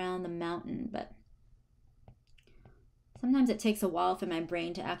up and around the mountain, but sometimes it takes a while for my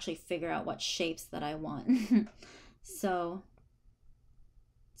brain to actually figure out what shapes that I want. So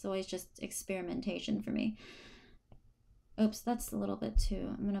it's always just experimentation for me. Oops, that's a little bit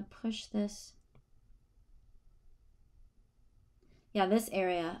too. I'm gonna push this. Yeah, this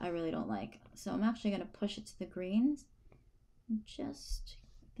area I really don't like. So I'm actually gonna push it to the greens. Just,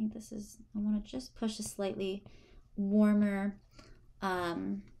 I think this is, I wanna just push a slightly warmer,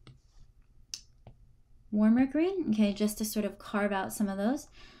 warmer green, okay, just to sort of carve out some of those.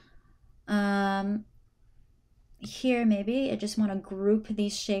 Here maybe I just want to group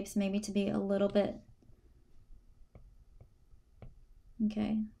these shapes maybe to be a little bit,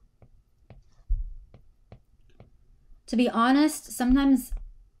 okay. To be honest, sometimes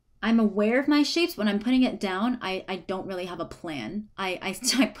I'm aware of my shapes. When I'm putting it down, I don't really have a plan. I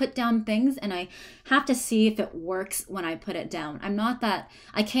put down things and I have to see if it works when I put it down. I'm not that,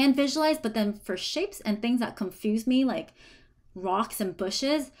 I can visualize, but then for shapes and things that confuse me, like rocks and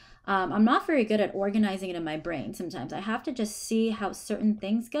bushes, I'm not very good at organizing it in my brain sometimes. I have to just see how certain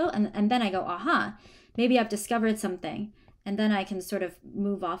things go, and then I go, aha, maybe I've discovered something, and then I can sort of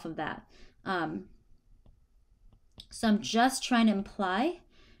move off of that. So I'm just trying to imply,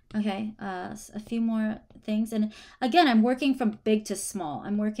 okay, a few more things. And again, I'm working from big to small.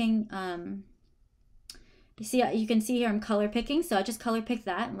 I'm working, you see, you can see here I'm color picking. So I just color pick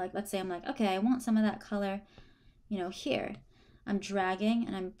that. And like, let's say I'm like, okay, I want some of that color, you know, here. I'm dragging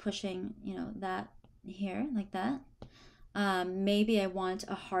and I'm pushing, you know, that here like that. Maybe I want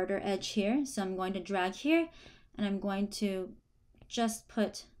a harder edge here. So I'm going to drag here and I'm going to just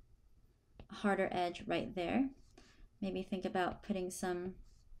put a harder edge right there. maybe think about putting some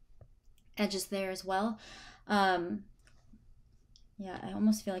edges there as well. Yeah, I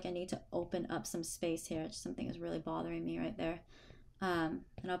almost feel like I need to open up some space here. Something is really bothering me right there. And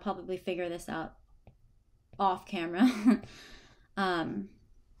I'll probably figure this out off camera. And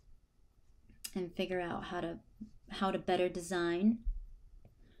figure out how to better design.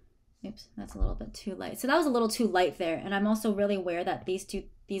 Oops, that's a little bit too light. So that was a little too light there. And I'm also really aware that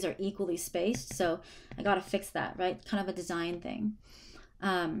these are equally spaced. So I got to fix that, right? Kind of a design thing.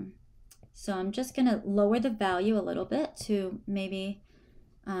 So I'm just going to lower the value a little bit to maybe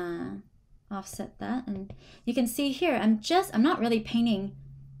offset that. And you can see here, I'm not really painting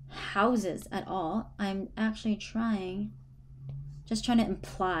houses at all. I'm actually just trying to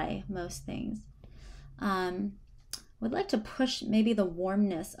imply most things. Would like to push maybe the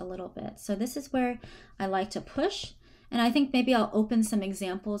warmness a little bit. So this is where I like to push. And I think maybe I'll open some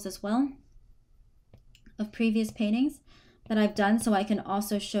examples as well of previous paintings that I've done, so I can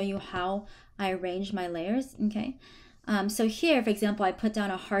also show you how I arrange my layers. Okay. So here, for example, I put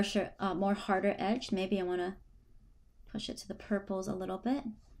down a harsher, more harder edge. Maybe I want to push it to the purples a little bit.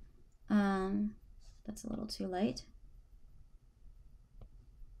 That's a little too light.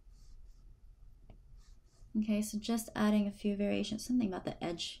 Okay, so just adding a few variations. Something about the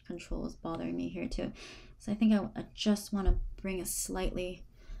edge control is bothering me here too. So I think I just want to bring a slightly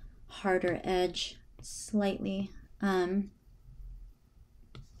harder edge, slightly, you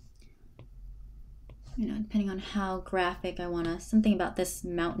know, depending on how graphic I want to. Something about this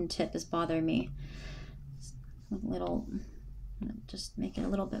mountain tip is bothering me. A little, just make it a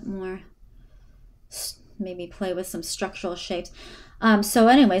little bit more, maybe play with some structural shapes. So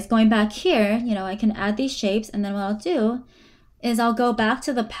anyways, going back here, you know, I can add these shapes, and then what I'll do is I'll go back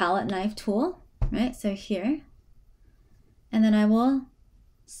to the palette knife tool, right? So here, and then I will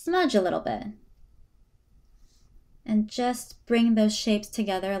smudge a little bit and just bring those shapes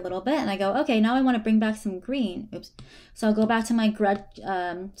together a little bit. And I go, okay, now I want to bring back some green. Oops. So I'll go back to my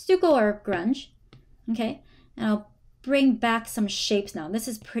stucco or grunge, okay? And I'll bring back some shapes now. This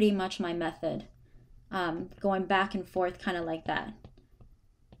is pretty much my method. Going back and forth kind of like that.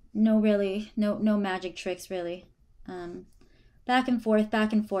 No magic tricks really. Back and forth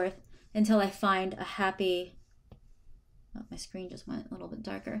until I find a happy, oh, my screen just went a little bit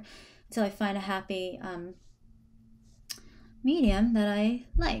darker, until I find a happy medium that I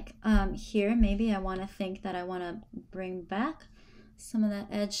like. Here maybe I want to think that I want to bring back some of that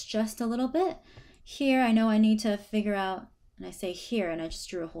edge just a little bit. Here I know I need to figure out, and I say here and I just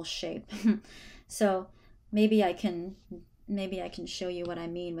drew a whole shape. So maybe I can show you what I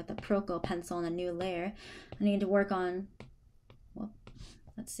mean with a Proco pencil and a new layer. I need to work on, well,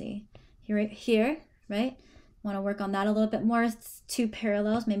 let's see, here, right? Want to work on that a little bit more. It's two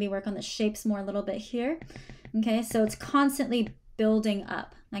parallels, maybe work on the shapes more a little bit here. Okay, so it's constantly building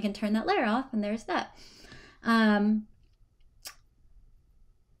up. I can turn that layer off, and there's that. There's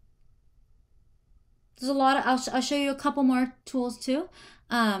a lot of, I'll show you a couple more tools too.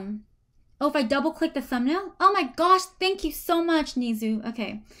 Oh, if I double click the thumbnail, oh my gosh, thank you so much, Nizu.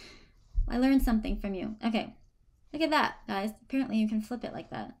 Okay, I learned something from you. Okay, look at that, guys. Apparently you can flip it like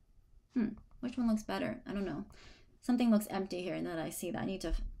that. Which one looks better? I don't know. Something looks empty here, and that I see that.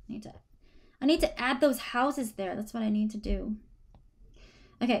 I need to add those houses there. That's what I need to do.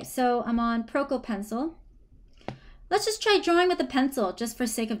 Okay, so I'm on Proco pencil. Let's just try drawing with a pencil just for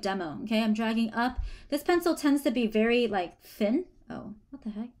sake of demo. Okay, I'm dragging up. This pencil tends to be very like thin. Oh, what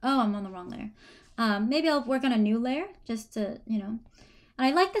the heck? Oh, I'm on the wrong layer. Maybe I'll work on a new layer just to, you know. And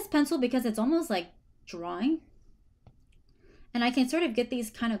I like this pencil because it's almost like drawing. And I can sort of get these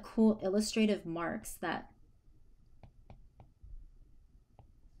kind of cool illustrative marks that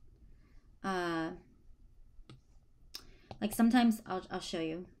like sometimes I'll show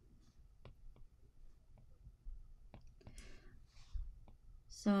you.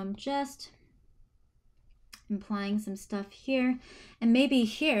 So I'm just implying some stuff here, and maybe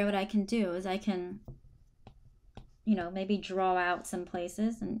here what I can do is I can, you know, maybe draw out some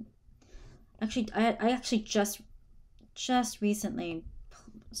places. And actually I actually just recently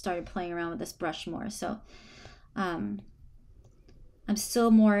started playing around with this brush more, so I'm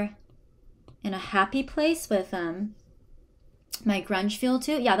still more in a happy place with my grunge feel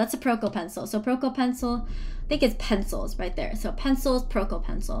too. Yeah, that's a Proco pencil. So Proco pencil, I think it's pencils right there. So pencils, Proco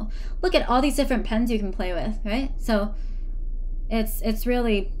pencil. Look at all these different pens you can play with, right? So it's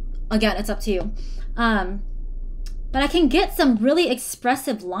really, again, it's up to you. But I can get some really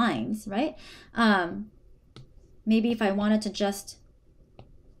expressive lines, right? Maybe if I wanted to just,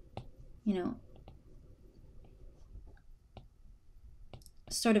 you know,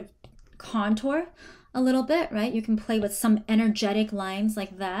 sort of contour a little bit, right? You can play with some energetic lines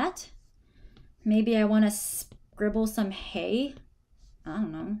like that. Maybe I want to scribble some hay. I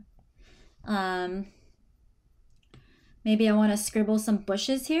don't know. Maybe I want to scribble some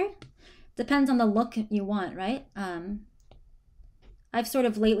bushes here. Depends on the look you want, right? I've sort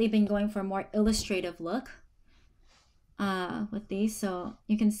of lately been going for a more illustrative look with these. So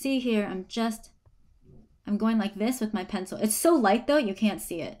you can see here, I'm going like this with my pencil. It's so light though, you can't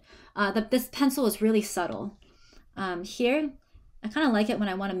see it. This pencil is really subtle. Here, I kind of like it when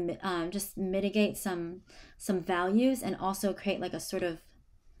I want to just mitigate some values and also create like a sort of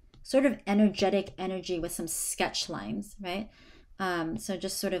energetic energy with some sketch lines, right? So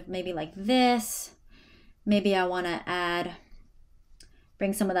just sort of maybe like this. Maybe I want to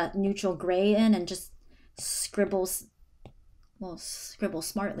bring some of that neutral gray in and just scribble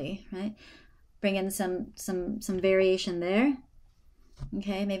smartly, right? Bring in some variation there.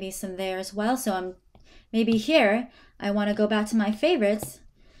 Okay, maybe some there as well. So maybe here I want to go back to my favorites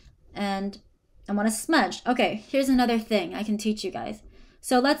and I want to smudge. Okay, here's another thing I can teach you guys.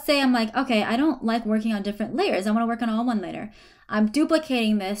 So let's say I'm like, okay, I don't like working on different layers. I want to work on all one layer. I'm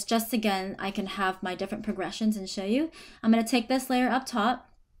duplicating this just again, I can have my different progressions and show you. I'm going to take this layer up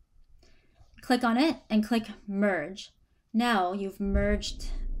top, click on it and click merge. Now you've merged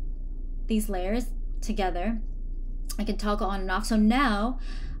these layers together. I can toggle on and off. So now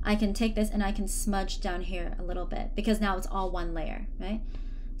I can take this and I can smudge down here a little bit because now it's all one layer, right?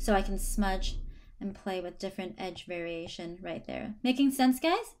 So I can smudge and play with different edge variation right there. Making sense,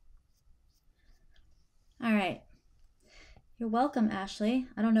 guys? All right. You're welcome, Ashley.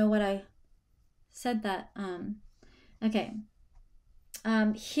 I don't know what I said that. Okay.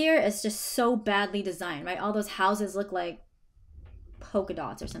 Here is just so badly designed, right? All those houses look like polka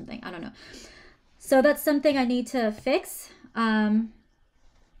dots or something. I don't know. So that's something I need to fix. That's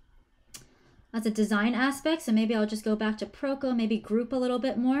a design aspect. So maybe I'll just go back to Proco, maybe group a little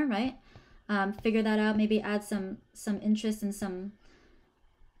bit more, right? Figure that out. Maybe add some interest in some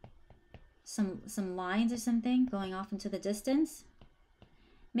lines or something going off into the distance.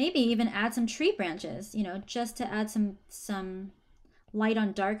 Maybe even add some tree branches, you know, just to add some light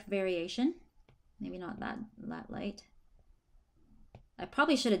on dark variation. Maybe not that light. I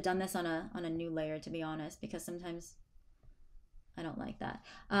probably should have done this on a new layer, to be honest, because sometimes I don't like that.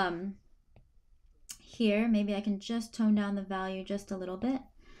 Here, maybe I can just tone down the value just a little bit.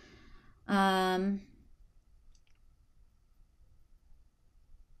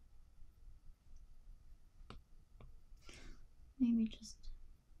 Maybe just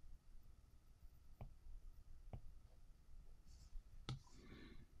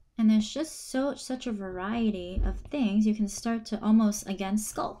and there's just such a variety of things you can start to almost again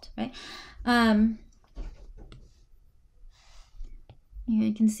sculpt, right?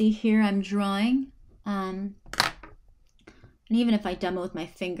 You can see here I'm drawing, and even if I demo with my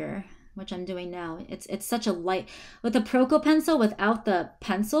finger, which I'm doing now, it's such a light. With the Proco pencil, without the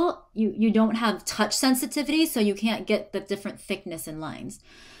pencil, you don't have touch sensitivity, so you can't get the different thickness in lines.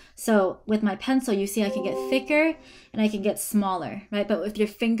 So with my pencil, you see I can get thicker and I can get smaller, right? But with your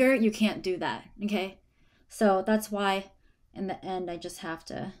finger, you can't do that, okay? So that's why in the end, I just have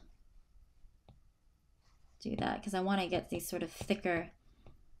to do that because I want to get these sort of thicker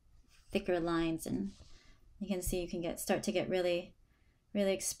lines, and you can see you can start to get really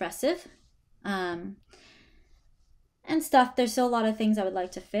expressive and stuff. There's still a lot of things I would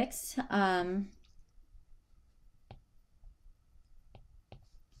like to fix.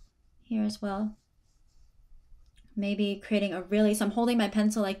 Here as well. Maybe creating so I'm holding my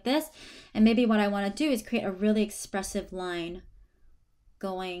pencil like this, and maybe what I want to do is create a really expressive line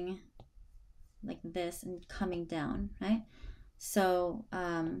going like this and coming down, right? So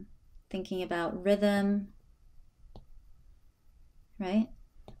thinking about rhythm, right?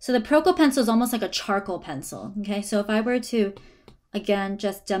 So the Proco pencil is almost like a charcoal pencil, okay? So if I were to, again,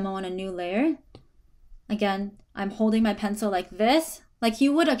 just demo on a new layer, again, I'm holding my pencil like this, like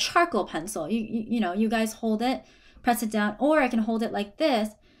you would a charcoal pencil. You know, you guys hold it, press it down, or I can hold it like this,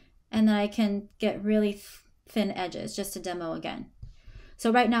 and then I can get really thin edges just to demo again.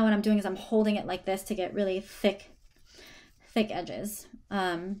 So right now what I'm doing is I'm holding it like this to get really thick edges.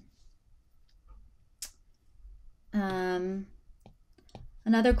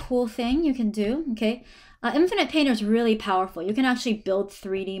 Another cool thing you can do, okay, Infinite Painter is really powerful. You can actually build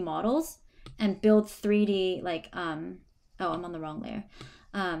 3D models and build 3D like, oh, I'm on the wrong layer.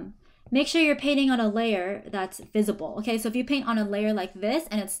 Make sure you're painting on a layer that's visible, okay? So if you paint on a layer like this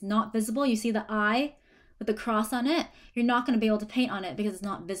and it's not visible, you see the eye with the cross on it, you're not gonna be able to paint on it because it's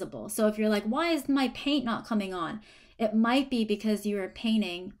not visible. So if you're like, why is my paint not coming on? It might be because you are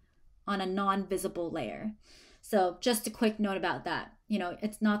painting on a non-visible layer. So just a quick note about that. You know,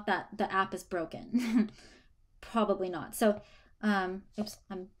 it's not that the app is broken. Probably not. So, oops,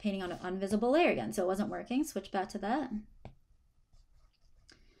 I'm painting on an invisible layer again. So it wasn't working. Switch back to that.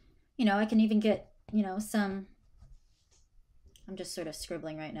 You know, I can even get, you know, some, I'm just sort of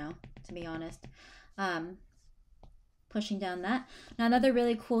scribbling right now, to be honest. Pushing down that. Now another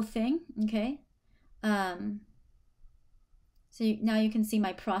really cool thing, okay. Now you can see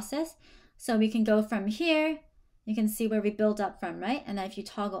my process. So we can go from here, you can see where we build up from, right? And then if you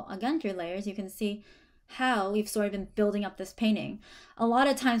toggle again through layers, you can see how we've sort of been building up this painting. A lot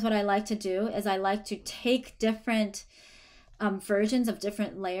of times what I like to do is I like to take different versions of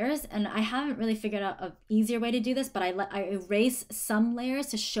different layers, and I haven't really figured out an easier way to do this, but I erase some layers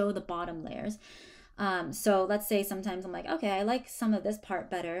to show the bottom layers. So let's say sometimes I'm like, okay, I like some of this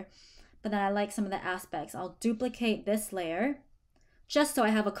part better, but then I like some of the aspects. I'll duplicate this layer just so I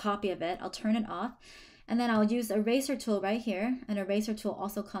have a copy of it. I'll turn it off, and then I'll use the eraser tool right here. An eraser tool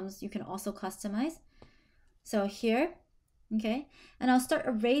also comes, you can also customize. So here, okay, and I'll start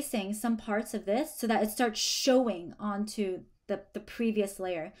erasing some parts of this so that it starts showing onto the previous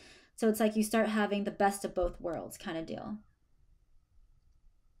layer. So it's like you start having the best of both worlds kind of deal.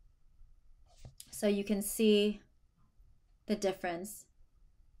 So you can see the difference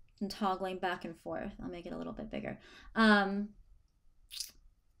in toggling back and forth. I'll make it a little bit bigger.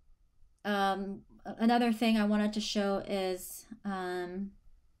 Another thing I wanted to show is,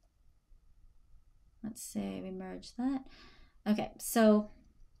 let's say we merge that. Okay, so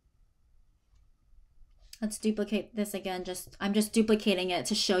let's duplicate this again. I'm just duplicating it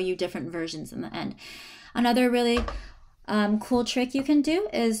to show you different versions in the end. Another really cool trick you can do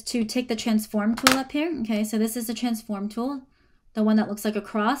is to take the transform tool up here. Okay, so this is the transform tool, the one that looks like a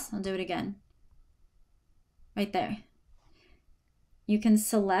cross. I'll do it again. Right there. You can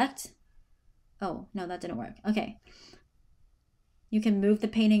select, oh, no, that didn't work. Okay. You can move the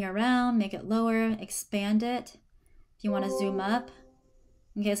painting around, make it lower, expand it. If you want to zoom up.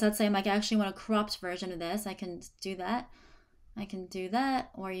 Okay, so let's say I actually want a cropped version of this. I can do that. I can do that,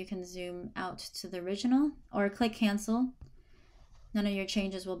 or you can zoom out to the original, or click cancel. None of your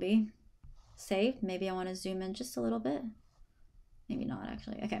changes will be saved. Maybe I want to zoom in just a little bit. Maybe not,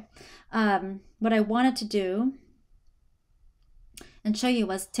 actually. Okay. What I wanted to do and show you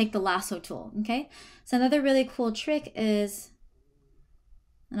was take the lasso tool, okay? So another really cool trick is,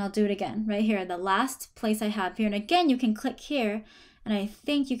 and I'll do it again, right here, the last place I have here. And again, you can click here, and I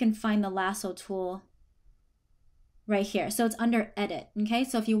think you can find the lasso tool right here. So it's under edit, okay?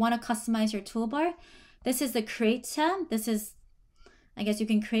 So if you want to customize your toolbar, this is the create tab. This is, I guess you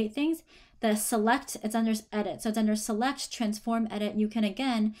can create things. The select, it's under edit. So it's under select, transform, edit. You can,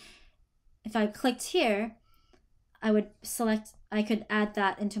 again, if I clicked here, I would select, I could add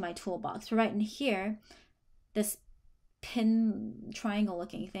that into my toolbox. So right in here, this pin triangle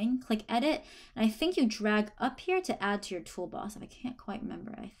looking thing, click edit, and I think you drag up here to add to your toolbox. I can't quite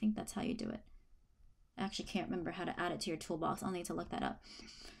remember. I think that's how you do it. I actually can't remember how to add it to your toolbox. I'll need to look that up.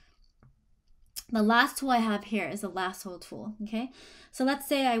 The last tool I have here is the lasso tool, okay? So let's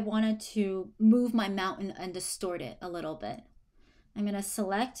say I wanted to move my mountain and distort it a little bit. I'm gonna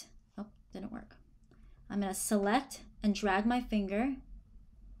select, oh, didn't work. I'm gonna select and drag my finger,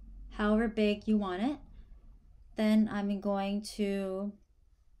 however big you want it. Then I'm going to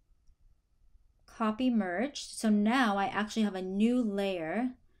copy merge. So now I actually have a new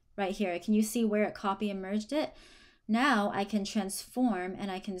layer right here. Can you see where it copy and merged it? Now I can transform and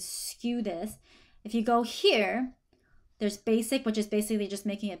I can skew this. If you go here, there's basic, which is basically just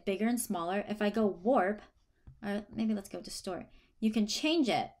making it bigger and smaller. If I go warp, or maybe let's go distort, you can change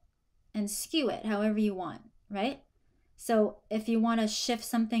it and skew it however you want, right? So if you want to shift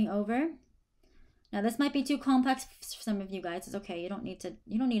something over, now this might be too complex for some of you guys. It's okay. You don't need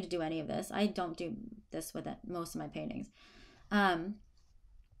to do any of this. I don't do this with most of my paintings.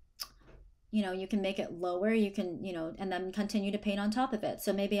 You know, you can make it lower, you can, you know, and then continue to paint on top of it.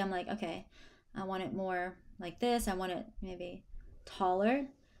 So maybe I'm like, okay, I want it more like this. I want it maybe taller.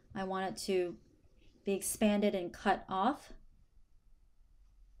 I want it to be expanded and cut off.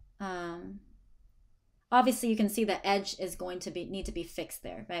 Obviously you can see the edge is going to need to be fixed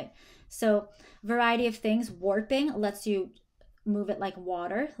there, right? So variety of things. Warping lets you move it like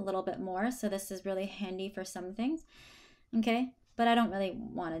water a little bit more. So this is really handy for some things, okay? But I don't really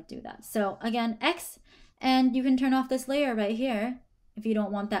want to do that. So again, X, and you can turn off this layer right here if you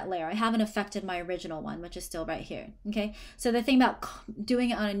don't want that layer. I haven't affected my original one, which is still right here, okay? So the thing about doing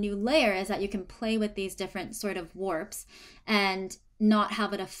it on a new layer is that you can play with these different sort of warps and not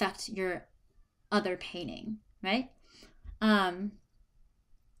have it affect your other painting, right?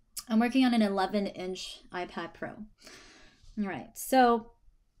 I'm working on an 11-inch iPad Pro. All right, so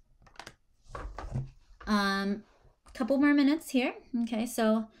couple more minutes here. Okay,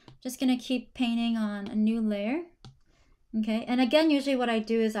 so just gonna keep painting on a new layer. Okay, and again, usually what I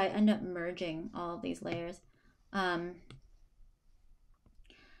do is I end up merging all of these layers. I'm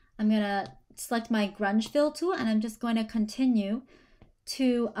gonna select my grunge fill tool, and I'm just going to continue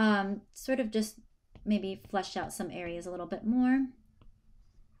to sort of just maybe flesh out some areas a little bit more.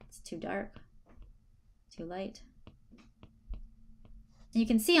 It's too dark, too light. And you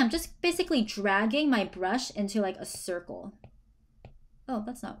can see I'm just basically dragging my brush into like a circle. Oh,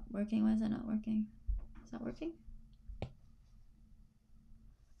 that's not working. Why is that not working? Is that working?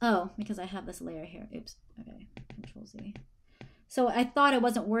 Oh, because I have this layer here. Oops. Okay, Control Z. So I thought it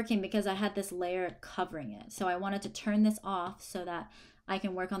wasn't working because I had this layer covering it. So I wanted to turn this off so that I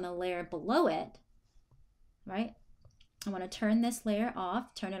can work on the layer below it, right? I want to turn this layer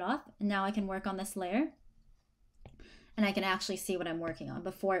off, turn it off, and now I can work on this layer. And I can actually see what I'm working on.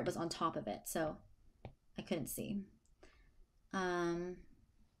 Before it was on top of it, so I couldn't see.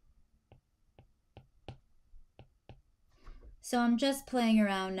 So I'm just playing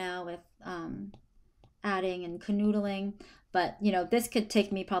around now with adding and canoodling, but you know, this could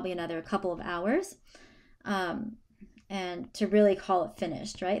take me probably another couple of hours and to really call it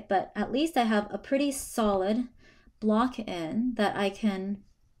finished, right? But at least I have a pretty solid block in that I can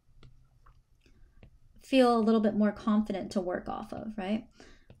feel a little bit more confident to work off of, right?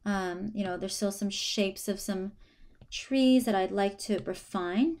 You know, there's still some shapes of some trees that I'd like to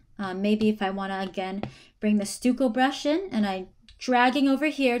refine. Maybe if I want to, again, bring the stucco brush in, and I'm dragging over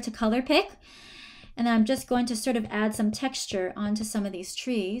here to color pick, and then I'm just going to sort of add some texture onto some of these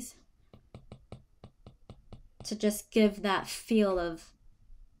trees to just give that feel of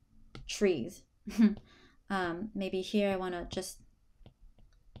trees. Maybe here I want to just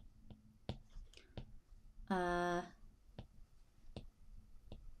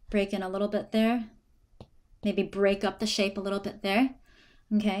break in a little bit there. Maybe break up the shape a little bit there.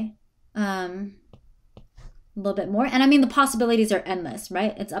 Okay. A little bit more. And I mean, the possibilities are endless,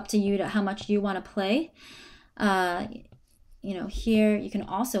 right? It's up to you to how much you want to play. You know, here you can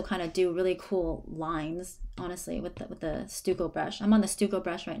also kind of do really cool lines, honestly, with the stucco brush. I'm on the stucco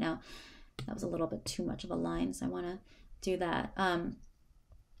brush right now. That was a little bit too much of a line, so I want to do that.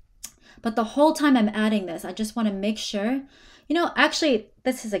 But the whole time I'm adding this, I just want to make sure, you know, actually,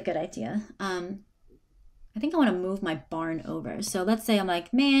 this is a good idea. I think I want to move my barn over. So let's say I'm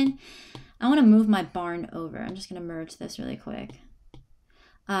like, man, I want to move my barn over. I'm just going to merge this really quick.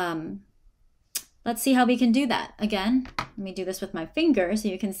 Let's see how we can do that. Again, let me do this with my finger so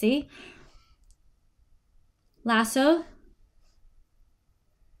you can see. Lasso.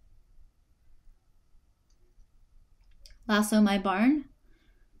 Lasso my barn.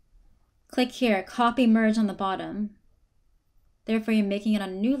 Click here, copy merge on the bottom. Therefore, you're making it on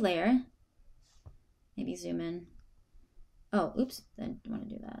a new layer. Maybe zoom in. Oh, oops, I didn't want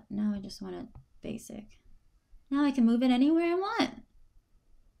to do that. Now I just want it basic. Now I can move it anywhere I want.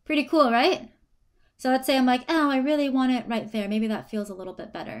 Pretty cool, right? So let's say I'm like, oh, I really want it right there. Maybe that feels a little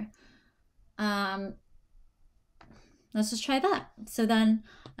bit better. Let's just try that. So then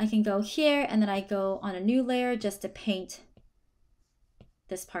I can go here, and then I go on a new layer just to paint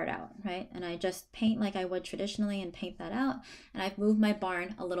this part out, right? And I just paint like I would traditionally and paint that out. And I've moved my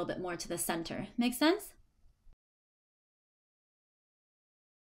barn a little bit more to the center. Make sense?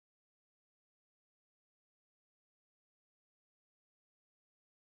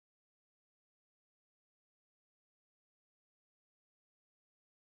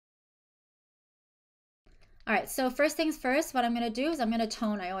 All right, so first things first, what I'm gonna do is I'm gonna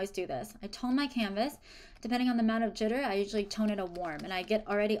tone. I always do this. I tone my canvas. Depending on the amount of jitter, I usually tone it a warm, and I get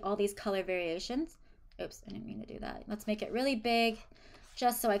already all these color variations. Oops, I didn't mean to do that. Let's make it really big,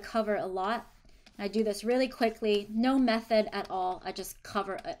 just so I cover a lot. I do this really quickly, no method at all. I just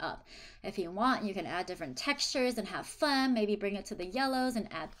cover it up. If you want, you can add different textures and have fun. Maybe bring it to the yellows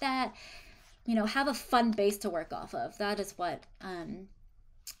and add that. You know, have a fun base to work off of. That is what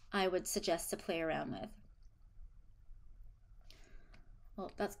I would suggest to play around with. Well,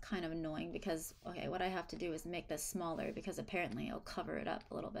 that's kind of annoying because, okay, what I have to do is make this smaller because apparently it'll cover it up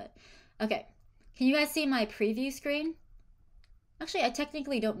a little bit. Okay, can you guys see my preview screen? Actually, I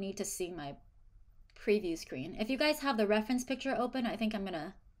technically don't need to see my preview screen. If you guys have the reference picture open, I think I'm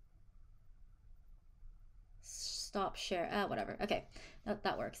gonna stop share. Whatever. Okay,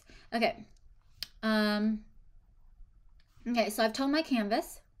 that works. Okay. Okay, so I've toned my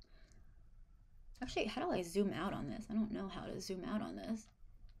canvas. Actually, how do I zoom out on this? I don't know how to zoom out on this.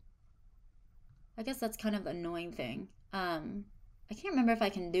 I guess that's kind of the annoying thing. I I can't remember if I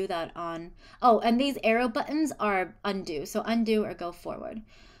can do that on, oh, and these arrow buttons are undo. So undo or go forward.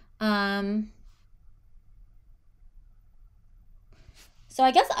 So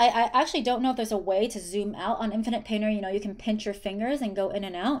I guess I actually don't know if there's a way to zoom out on Infinite Painter. You know, you can pinch your fingers and go in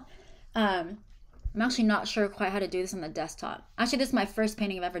and out. I'm actually not sure quite how to do this on the desktop. Actually, this is my first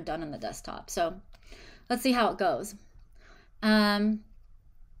painting I've ever done on the desktop. So let's see how it goes. I'll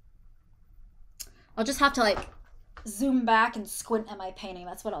just have to like zoom back and squint at my painting.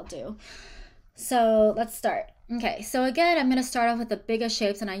 That's what I'll do. So let's start. Okay, so again, I'm going to start off with the biggest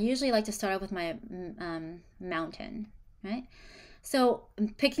shapes, and I usually like to start off with my mountain, right? So I'm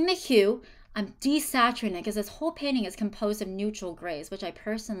picking the hue, I'm desaturating it because this whole painting is composed of neutral grays, which I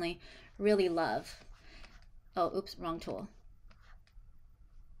personally really love. Oh, oops, wrong tool.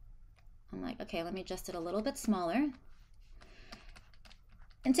 I'm like, okay, let me adjust it a little bit smaller.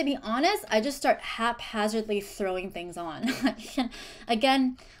 And to be honest, I just start haphazardly throwing things on.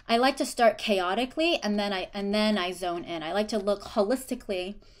 Again, I like to start chaotically and then I zone in. I like to look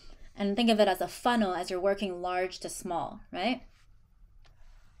holistically and think of it as a funnel as you're working large to small, right?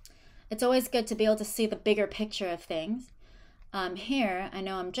 It's always good to be able to see the bigger picture of things. Here, I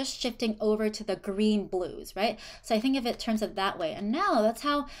know I'm just shifting over to the green blues, right? So I think of it in terms of that way. And now that's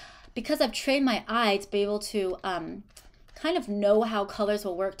how, because I've trained my eye to be able to kind of know how colors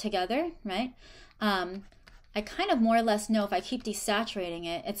will work together, right? I kind of more or less know if I keep desaturating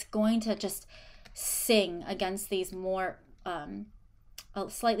it, it's going to just sing against these more,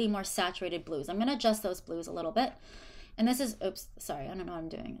 slightly more saturated blues. I'm going to adjust those blues a little bit. And this is, oops, sorry, I don't know what I'm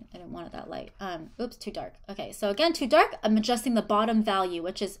doing. I didn't want it that light. Oops, too dark. Okay, so again, too dark, I'm adjusting the bottom value,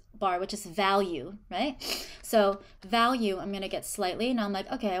 which is bar, which is value, right? So value, I'm gonna get slightly, now I'm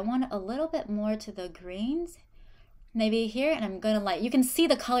like, okay, I want a little bit more to the greens, maybe here, and I'm gonna light. You can see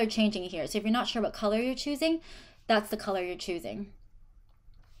the color changing here. So if you're not sure what color you're choosing, that's the color you're choosing.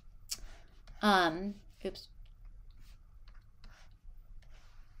 Oops.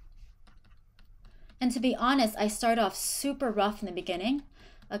 And to be honest, I start off super rough in the beginning,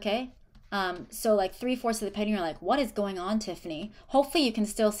 okay? So like 3/4 of the painting, you're like, what is going on, Tiffany? Hopefully you can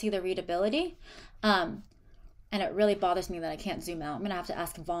still see the readability. And it really bothers me that I can't zoom out. I'm gonna have to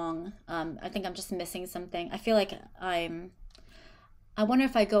ask Vong. I think I'm just missing something. I feel like I wonder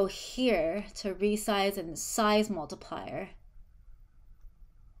if I go here to resize and size multiplier.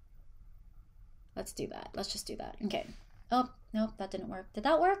 Let's do that. Let's just do that. Okay. Oh, nope, that didn't work. Did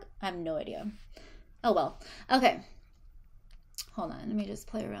that work? I have no idea. Oh well. Okay. Hold on. Let me just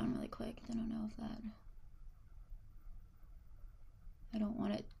play around really quick. I don't know if that... I don't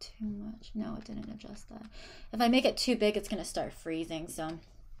want it too much. No, it didn't adjust that. If I make it too big, it's going to start freezing. So,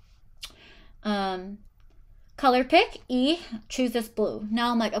 color pick, E, choose this blue. Now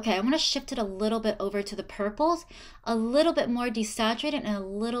I'm like, okay, I want to shift it a little bit over to the purples, a little bit more desaturated and a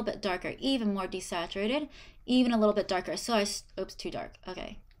little bit darker, even more desaturated, even a little bit darker. So oops, too dark.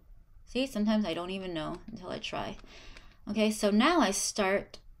 Okay. See, sometimes I don't even know until I try. Okay, so now I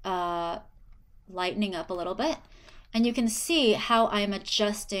start lightening up a little bit. And you can see how I'm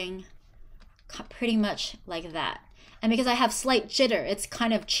adjusting pretty much like that. And because I have slight jitter, it's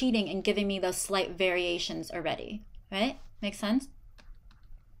kind of cheating and giving me those slight variations already, right? Make sense?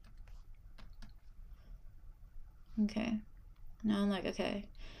 Okay. Now I'm like, okay.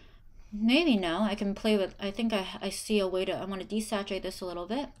 Maybe now I can play with, I think I see a way to, I want to desaturate this a little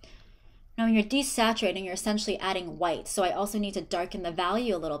bit. Now when you're desaturating, you're essentially adding white. So I also need to darken the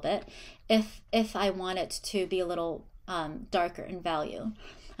value a little bit if I want it to be a little darker in value.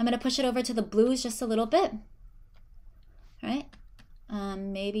 I'm going to push it over to the blues just a little bit. All right.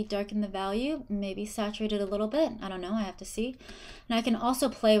 Maybe darken the value, maybe saturate it a little bit. I don't know. I have to see. And I can also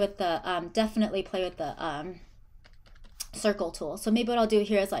play with the, definitely play with the circle tool. So maybe what I'll do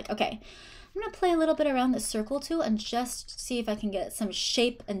here is like, okay, I'm going to play a little bit around the circle tool and just see if I can get some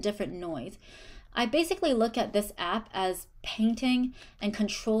shape and different noise. I basically look at this app as painting and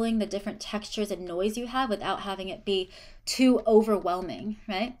controlling the different textures and noise you have without having it be too overwhelming,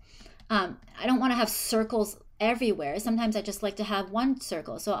 right? I don't want to have circles everywhere. Sometimes I just like to have one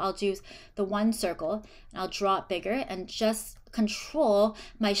circle. So I'll choose the one circle and I'll draw it bigger and just control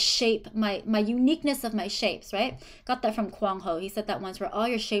my shape, my uniqueness of my shapes, right? Got that from Kwang Ho. He said that once, where all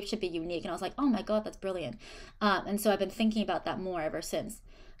your shapes should be unique. And I was like, oh my God, that's brilliant. And so I've been thinking about that more ever since.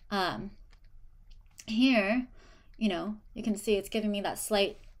 Here, you know, you can see it's giving me that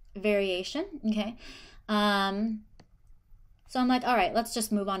slight variation, okay? So I'm like, all right, let's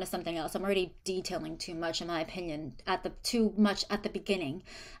just move on to something else. I'm already detailing too much, in my opinion, too much at the beginning.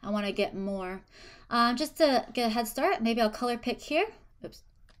 I want to get more, just to get a head start. Maybe I'll color pick here. Oops.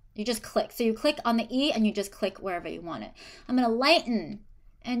 You just click. So you click on the E and you just click wherever you want it. I'm going to lighten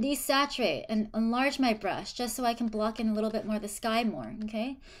and desaturate and enlarge my brush just so I can block in a little bit more of the sky more,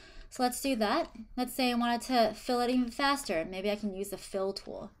 okay? So let's do that. Let's say I wanted to fill it even faster. Maybe I can use the fill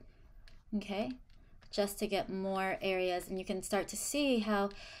tool, okay? Just to get more areas, and you can start to see how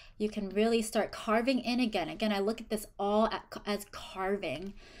you can really start carving in again. Again, I look at this all as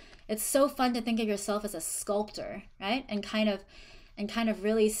carving. It's so fun to think of yourself as a sculptor, right? And kind of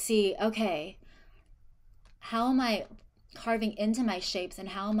really see, okay, how am I carving into my shapes and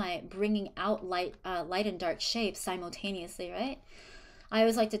how am I bringing out light and dark shapes simultaneously, right? I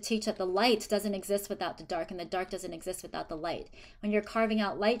always like to teach that the light doesn't exist without the dark and the dark doesn't exist without the light. When you're carving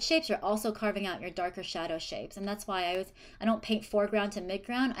out light shapes, you're also carving out your darker shadow shapes. And that's why I don't paint foreground to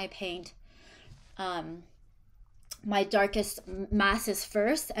midground. I paint my darkest masses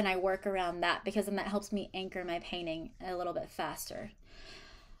first and I work around that, because then that helps me anchor my painting a little bit faster.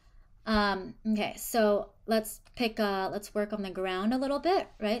 Okay, so let's work on the ground a little bit,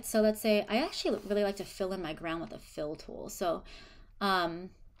 right? So let's say I actually really like to fill in my ground with a fill tool. So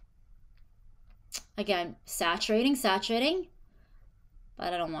again, saturating,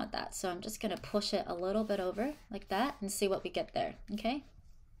 but I don't want that. So I'm just going to push it a little bit over like that and see what we get there. Okay.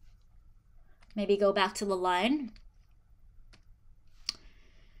 Maybe go back to the line.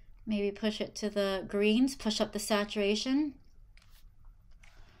 Maybe push it to the greens, push up the saturation.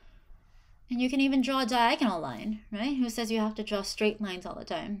 And you can even draw a diagonal line, right? Who says you have to draw straight lines all the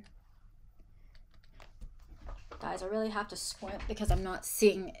time? Guys, I really have to squint because I'm not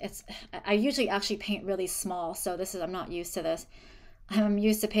seeing it's. I usually actually paint really small, so I'm not used to this. I'm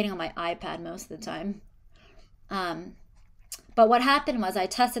used to painting on my iPad most of the time. But what happened was I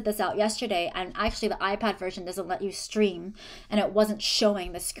tested this out yesterday, and actually the iPad version doesn't let you stream, and it wasn't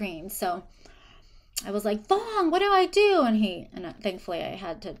showing the screen. So I was like, Vong, what do I do? And thankfully I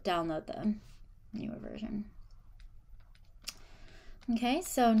had to download the newer version. Okay,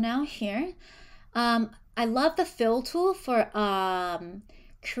 so now here, I love the fill tool for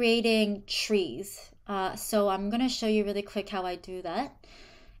creating trees. So I'm going to show you really quick how I do that.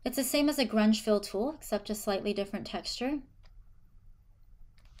 It's the same as a grunge fill tool, except a slightly different texture.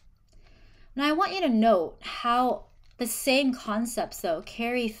 Now I want you to note how the same concepts though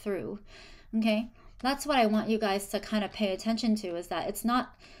carry through, okay? That's what I want you guys to kind of pay attention to, is that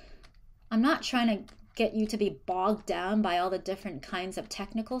I'm not trying to get you to be bogged down by all the different kinds of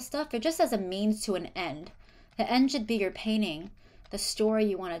technical stuff. They're just as a means to an end. The end should be your painting, the story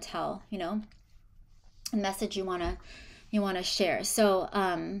you want to tell, you know, the message you want to share. So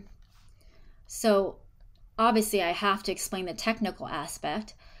so obviously I have to explain the technical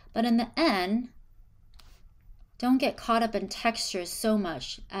aspect, but in the end, don't get caught up in textures so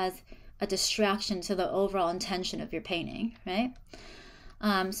much as a distraction to the overall intention of your painting, right?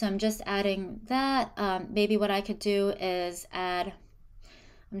 So I'm just adding that. Maybe what I could do is add,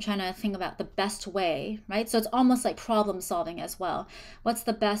 I'm trying to think about the best way, right? So it's almost like problem solving as well. What's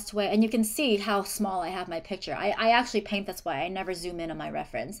the best way? And you can see how small I have my picture. I actually paint this way. I never zoom in on my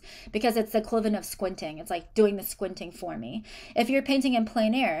reference because it's the equivalent of squinting. It's like doing the squinting for me. If you're painting in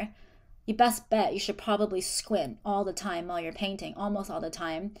plein air, you best bet you should probably squint all the time while you're painting, almost all the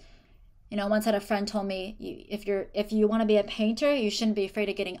time. You know, once I had a friend told me, if you want to be a painter, you shouldn't be afraid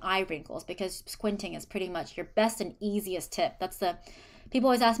of getting eye wrinkles, because squinting is pretty much your best and easiest tip. People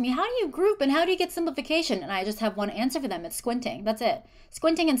always ask me, how do you group and how do you get simplification? And I just have one answer for them. It's squinting. That's it.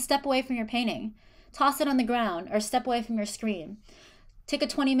 Squinting and step away from your painting. Toss it on the ground or step away from your screen. Take a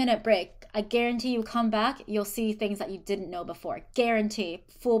 20-minute break. I guarantee you come back, you'll see things that you didn't know before. Guarantee.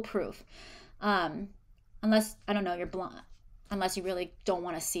 Foolproof. Unless, I don't know, you're blind. Unless you really don't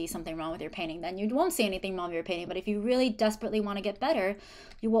want to see something wrong with your painting, then you won't see anything wrong with your painting. But if you really desperately want to get better,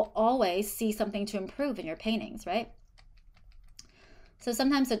 you will always see something to improve in your paintings, right? So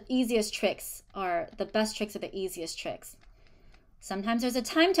sometimes the easiest tricks are the best tricks are the easiest tricks. Sometimes there's a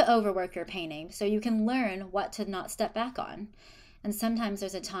time to overwork your painting so you can learn what to not step back on. And sometimes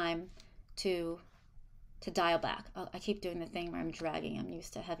there's a time to dial back. Oh, I keep doing the thing where I'm dragging. I'm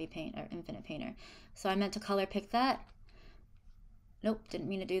used to heavy paint or infinite painter. So I meant to color pick that. Nope, didn't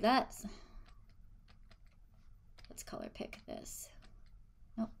mean to do that. Let's color pick this.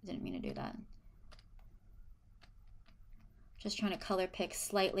 Nope, didn't mean to do that. Just trying to color pick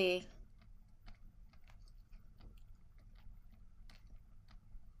slightly.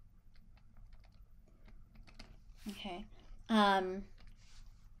 Okay.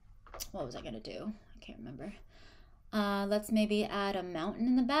 What was I gonna do? I can't remember. Let's maybe add a mountain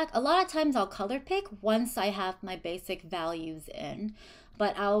in the back. A lot of times I'll color pick once I have my basic values in.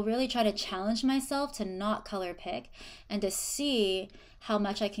 but I'll really try to challenge myself to not color pick and to see how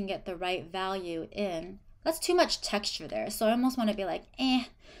much I can get the right value in. That's too much texture there. So I almost want to be like,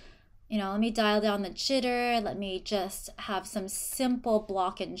 you know, let me dial down the jitter. Let me just have some simple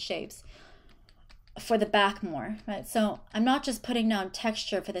block-in shapes for the back more, right? So I'm not just putting down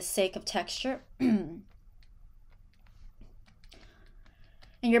texture for the sake of texture. And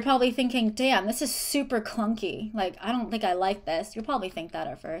you're probably thinking, damn, this is super clunky. Like, I don't think I like this. You'll probably think that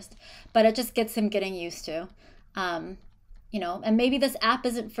at first, but it just gets him getting used to. You know, and maybe this app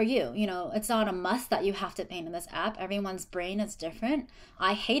isn't for you. You know, it's not a must that you have to paint in this app. Everyone's brain is different.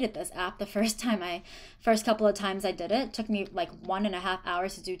 I hated this app the first couple of times I did it. It took me like 1.5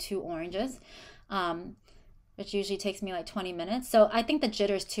 hours to do 2 oranges, which usually takes me like 20 minutes. So I think the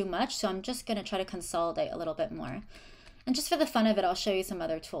jitter is too much. So I'm just going to try to consolidate a little bit more. And just for the fun of it, I'll show you some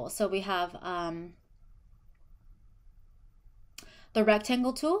other tools. So we have the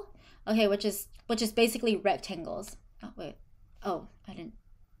rectangle tool, okay, which is basically rectangles. Oh, wait. Oh, I didn't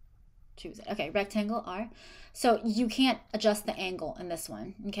choose it. Okay, rectangle R. So you can't adjust the angle in this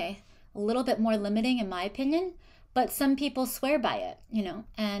one, okay? A little bit more limiting in my opinion, but some people swear by it, you know,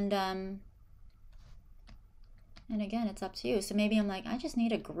 and again, it's up to you. So maybe I'm like, I just need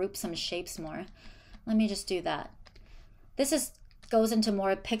to group some shapes more. Let me just do that. This goes into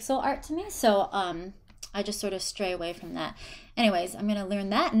more pixel art to me, so I just sort of stray away from that. Anyways, I'm gonna learn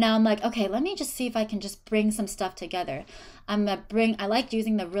that. Now I'm like, okay, let me just see if I can just bring some stuff together. I like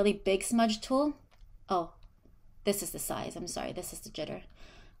using the really big smudge tool. Oh, this is the size, I'm sorry, this is the jitter.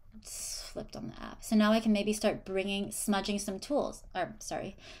 It's flipped on the app. So now I can maybe start smudging some tools, or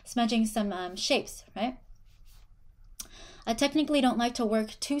sorry, smudging some shapes, right? I technically don't like to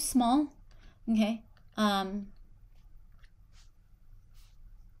work too small, okay?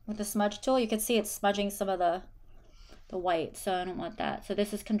 With the smudge tool, you can see it's smudging some of the white, so I don't want that. So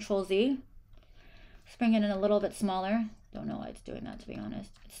this is Control Z. Let's bring it in a little bit smaller. Don't know why it's doing that, to be honest.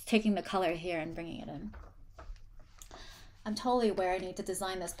 It's taking the color here and bringing it in. I'm totally aware I need to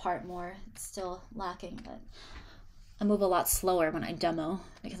design this part more. It's still lacking, but I move a lot slower when I demo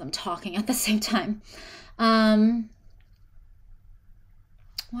because I'm talking at the same time. I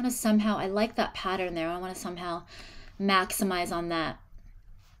want to somehow, I like that pattern there. I want to somehow maximize on that.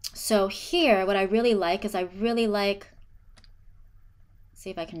 So here, what I really like is let's see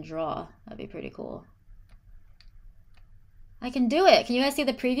if I can draw. That'd be pretty cool. I can do it. Can you guys see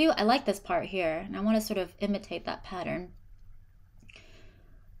the preview? I like this part here, and I want to sort of imitate that pattern.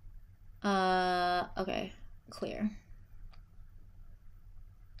 Okay, clear.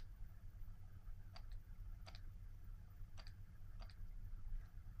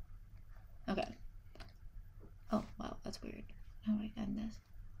 Okay. Oh, wow, that's weird. How do I end this?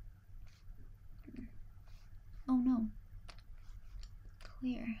 Oh no.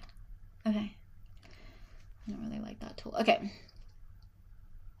 Clear. Okay. I don't really like that tool. Okay.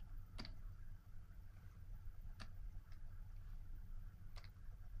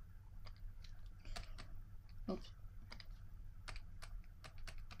 Oops.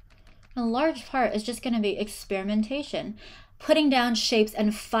 A large part is just going to be experimentation, putting down shapes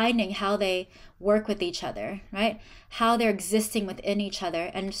and finding how they work with each other, right? How they're existing within each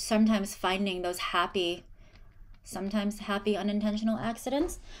other, and sometimes finding those sometimes happy unintentional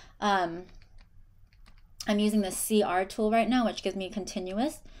accidents. I'm using the CR tool right now, which gives me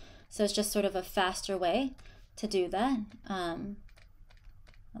continuous. So it's just sort of a faster way to do that.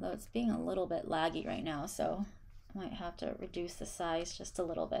 Although it's being a little bit laggy right now, so I might have to reduce the size just a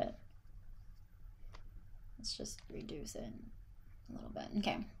little bit. Let's just reduce it a little bit.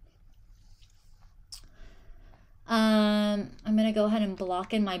 Okay. I'm gonna go ahead and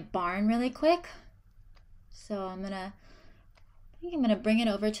block in my barn really quick. So I think I'm gonna bring it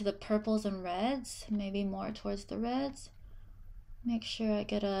over to the purples and reds, maybe more towards the reds. Make sure I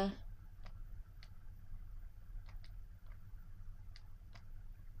get a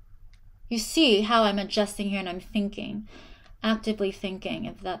You see how I'm adjusting here, and I'm thinking, actively thinking,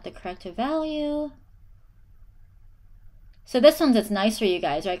 is that the correct value? So this one's, it's nice for you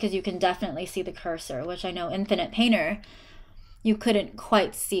guys, right? Because you can definitely see the cursor, which I know Infinite Painter, you couldn't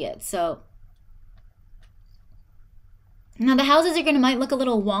quite see it. So now the houses might look a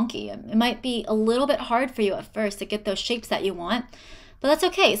little wonky. It might be a little bit hard for you at first to get those shapes that you want, but that's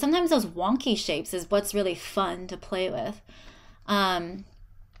okay. Sometimes those wonky shapes is what's really fun to play with.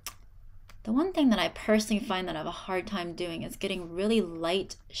 The one thing that I personally find that I have a hard time doing is getting really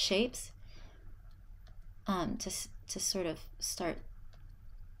light shapes to sort of start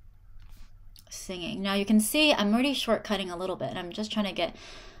singing. Now you can see I'm already shortcutting a little bit, and I'm just trying to get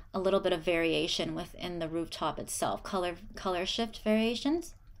a little bit of variation within the rooftop itself, color shift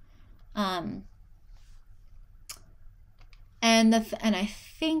variations. And I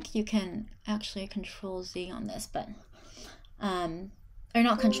think you can actually Control Z on this, but or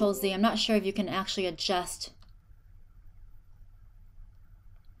not Control Z. I'm not sure if you can actually adjust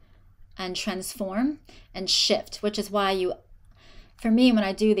and transform and shift, which is why for me, when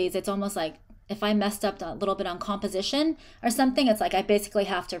I do these, it's almost like if I messed up a little bit on composition or something, it's like I basically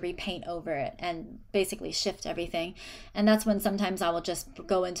have to repaint over it and basically shift everything. And that's when sometimes I will just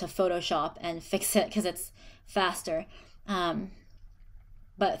go into Photoshop and fix it because it's faster.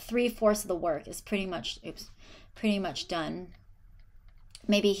 But 3/4 of the work is pretty much done.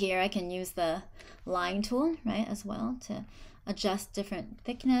 Maybe here I can use the line tool, right, as well to adjust different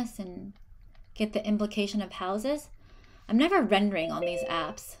thickness and get the implication of houses. I'm never rendering on these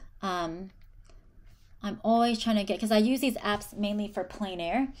apps. I'm always trying to get, because I use these apps mainly for plein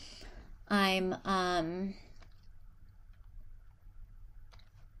air. I'm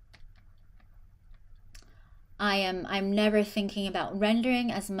never thinking about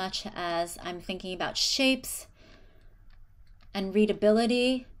rendering as much as I'm thinking about shapes and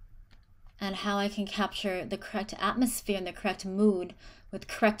readability and how I can capture the correct atmosphere and the correct mood with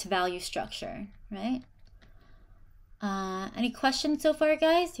correct value structure, right? Any questions so far,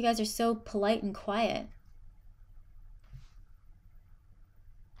 guys? You guys are so polite and quiet.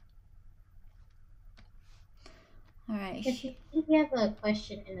 All right. I think we have a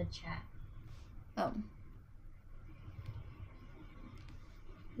question in the chat. Oh.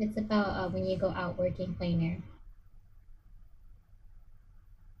 It's about when you go out working plein air.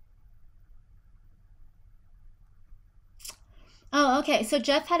 Oh, okay. So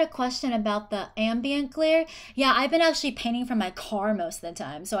Jeff had a question about the ambient glare. Yeah, I've been actually painting from my car most of the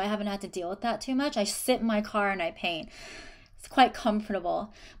time, so I haven't had to deal with that too much. I sit in my car and I paint. It's quite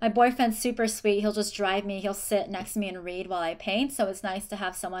comfortable. My boyfriend's super sweet. He'll just drive me. He'll sit next to me and read while I paint. So it's nice to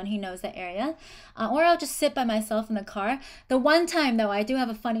have someone who knows the area. Or I'll just sit by myself in the car. The one time, though, I do have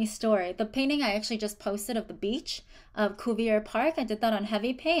a funny story. The painting I actually just posted of the beach of Cuvier Park, I did that on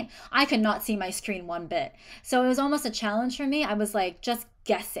heavy paint. I could not see my screen one bit. So it was almost a challenge for me. I was like just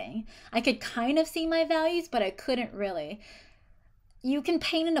guessing. I could kind of see my values, but I couldn't really. You can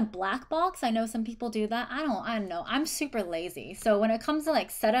paint in a black box. I know some people do that. I don't know. I'm super lazy. So when it comes to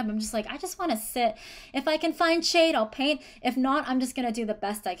like setup, I'm just like, I just want to sit. If I can find shade, I'll paint. If not, I'm just going to do the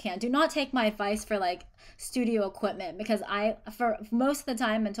best I can. Do not take my advice for like studio equipment, because for most of the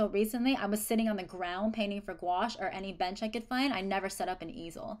time until recently, I was sitting on the ground painting for gouache or any bench I could find. I never set up an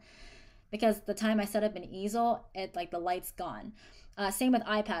easel, because the time I set up an easel, the light's gone. Same with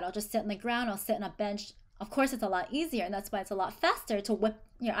iPad. I'll just sit on the ground. I'll sit on a bench. Of course, it's a lot easier, and that's why it's a lot faster to whip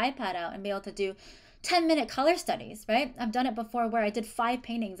your iPad out and be able to do 10-minute color studies, right? I've done it before where I did 5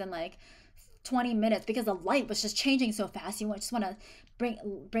 paintings in like 20 minutes because the light was just changing so fast. You just want to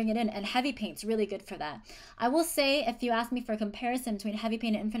bring it in, and heavy paint's really good for that. I will say, if you ask me for a comparison between heavy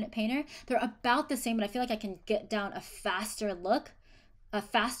paint and infinite painter, they're about the same, but I feel like I can get down a faster look, a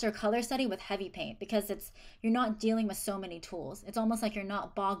faster color study with heavy paint, because you're not dealing with so many tools. It's almost like you're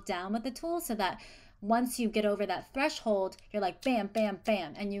not bogged down with the tools, so that once you get over that threshold, you're like bam, bam,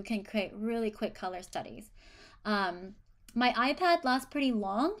 bam, and you can create really quick color studies. My iPad lasts pretty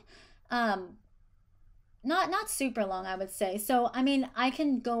long. Not super long, I would say. So, I mean, I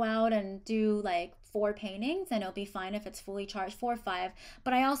can go out and do like 4 paintings and it'll be fine if it's fully charged, 4 or 5.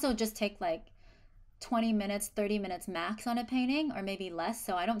 But I also just take like 20 minutes, 30 minutes max on a painting, or maybe less.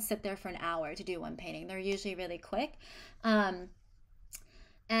 So I don't sit there for an hour to do one painting. They're usually really quick.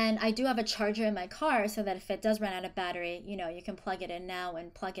 And I do have a charger in my car so that if it does run out of battery, you can plug it in now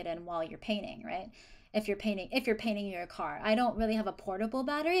and plug it in while you're painting, right? If you're painting your car. I don't really have a portable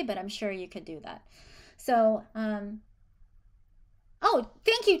battery, but I'm sure you could do that. So, oh,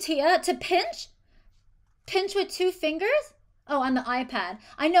 thank you, Tia. To pinch with 2 fingers? Oh, on the iPad.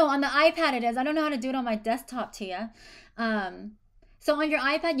 I know, on the iPad it is. I don't know how to do it on my desktop, Tia. So on your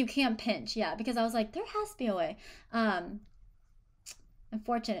iPad, you can't pinch. Yeah, because I was like, there has to be a way.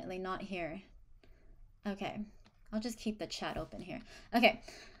 Unfortunately, not here. Okay, I'll just keep the chat open here. Okay,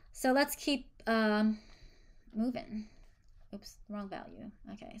 so let's keep moving. Oops, wrong value.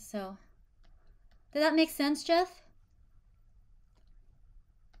 Okay, so did that make sense, Jeff?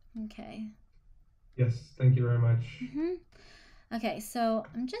 Okay. Yes, thank you very much. Okay, so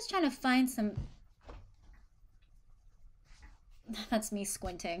I'm just trying to find some. That's me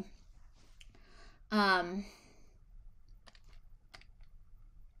squinting.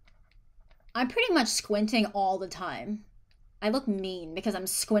 I'm pretty much squinting all the time. I look mean because I'm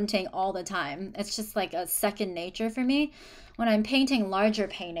squinting all the time. It's just like a second nature for me. When I'm painting larger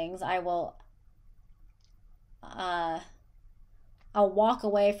paintings, I'll walk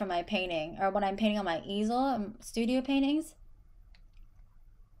away from my painting, or when I'm painting on my easel, studio paintings.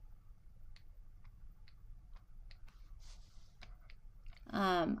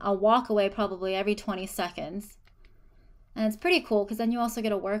 I'll walk away probably every 20 seconds. And it's pretty cool because then you also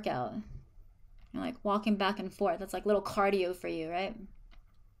get a workout. You're like walking back and forth. That's like little cardio for you, right?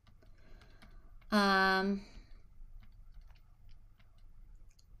 I'm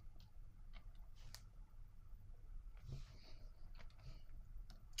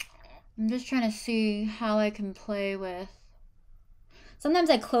just trying to see how I can play with. Sometimes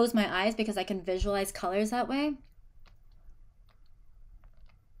I close my eyes because I can visualize colors that way.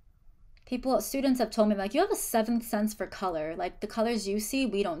 Students have told me, like, you have a seventh sense for color. Like, the colors you see,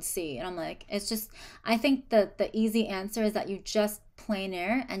 we don't see. And I'm like, it's just, I think that the easy answer is that you just plein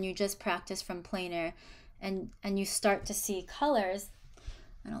air and you just practice from plein air and you start to see colors.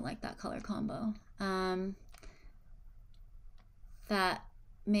 I don't like that color combo. That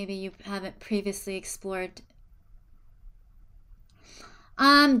maybe you haven't previously explored.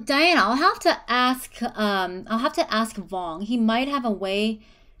 Diana, I'll have to ask Vong. He might have a way.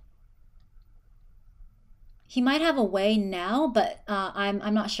 He might have a way now, but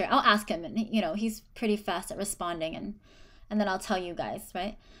I'm not sure. I'll ask him, and he's pretty fast at responding, and then I'll tell you guys,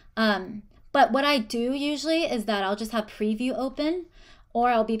 right? But what I do usually is that I'll just have preview open, or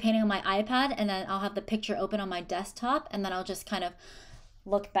I'll be painting on my iPad, and then I'll have the picture open on my desktop, and then I'll just kind of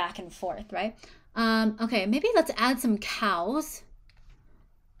look back and forth, right? Okay, maybe let's add some cows.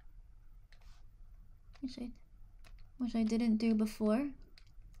 Which I didn't do before.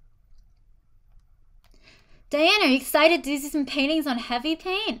 Diana, are you excited to do some paintings on heavy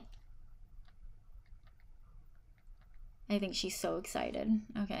paint? I think she's so excited.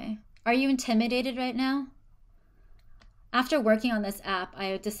 Okay. Are you intimidated right now? After working on this app,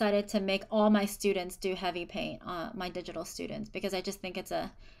 I decided to make all my students do heavy paint, my digital students, because I just think it's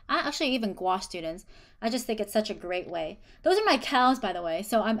actually even gouache students, I just think it's such a great way. Those are my cows, by the way,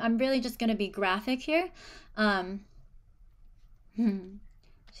 so I'm really just going to be graphic here.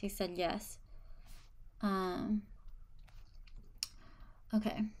 She said yes.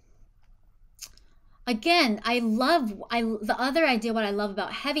 Okay. Again, the other idea, what I love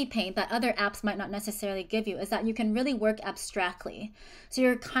about heavy paint that other apps might not necessarily give you, is that you can really work abstractly. So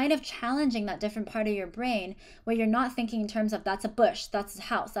you're kind of challenging that different part of your brain where you're not thinking in terms of that's a bush, that's a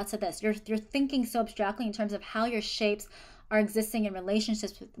house, that's a this. You're thinking so abstractly in terms of how your shapes are existing in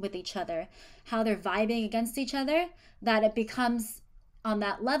relationships with each other, how they're vibing against each other, that it becomes on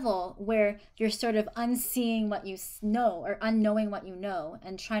that level where you're sort of unseeing what you know, or unknowing what you know,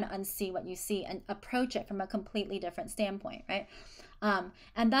 and trying to unsee what you see and approach it from a completely different standpoint, right?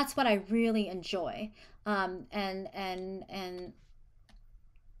 And that's what I really enjoy. Hold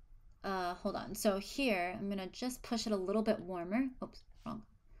on. So here, I'm gonna just push it a little bit warmer. Oops, wrong.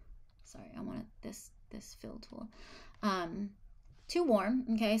 Sorry, I wanted this fill tool. Too warm.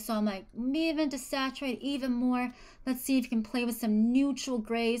 Okay, so I'm like, even to saturate even more. Let's see if you can play with some neutral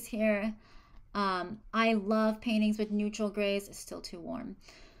grays here. I love paintings with neutral grays. It's still too warm.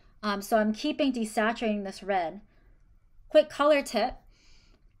 So I'm keeping desaturating this red. Quick color tip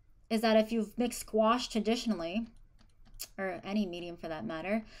is that if you've mixed gouache traditionally, or any medium for that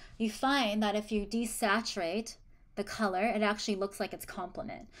matter, you find that if you desaturate the color, it actually looks like it's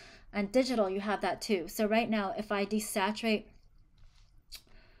complement. And digital, you have that too. So right now, if I desaturate,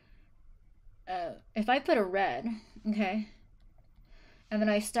 if I put a red, okay, and then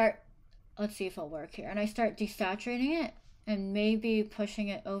I start, let's see if it'll work here, and I start desaturating it and maybe pushing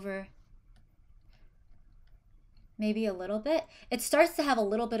it over maybe a little bit, it starts to have a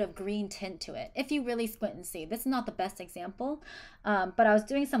little bit of green tint to it. If you really squint and see, this is not the best example, but I was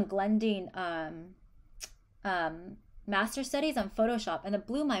doing some blending master studies on Photoshop, and it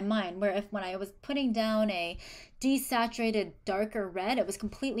blew my mind where when I was putting down a desaturated darker red, it was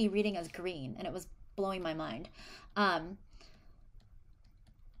completely reading as green, and it was blowing my mind.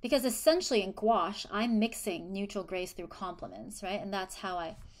 Because essentially in gouache, I'm mixing neutral grays through complements, right? And that's how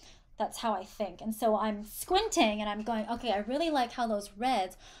I think. And so I'm squinting and I'm going, okay, I really like how those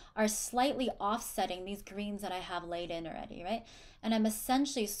reds are slightly offsetting these greens that I have laid in already, right? And I'm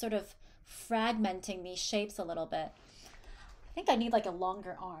essentially sort of fragmenting these shapes a little bit. I think I need like a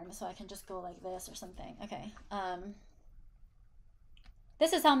longer arm so I can just go like this or something. Okay.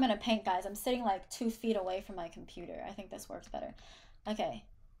 This is how I'm going to paint, guys. I'm sitting like 2 feet away from my computer. I think this works better. Okay.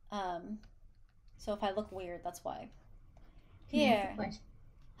 So if I look weird, that's why. Here. Can I ask a question?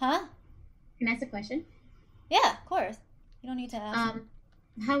 Huh? Can I ask a question? Yeah, of course. You don't need to ask.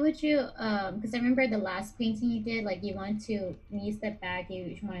 How would you because I remember the last painting you did, like you want to, when you step back,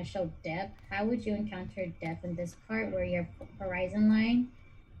 you want to show depth. How would you encounter depth in this part where your horizon line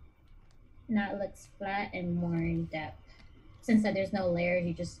not looks flat and more in depth? Since that there's no layers,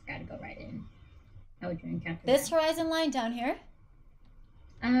 you just gotta go right in. How would you encounter This that? horizon line down here?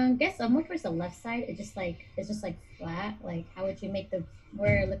 Guess more towards the left side. It's just like flat. Like how would you make the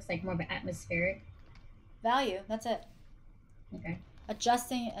where it looks like more of an atmospheric? Value, that's it. Okay.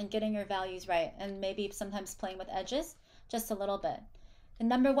 Adjusting and getting your values right, and maybe sometimes playing with edges just a little bit. The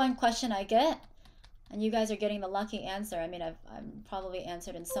number one question I get, and you guys are getting the lucky answer. I mean, I've probably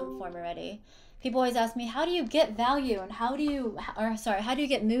answered in some form already. People always ask me, how do you get value and how do you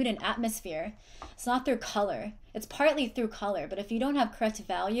get mood and atmosphere? It's not through color. It's partly through color, but if you don't have correct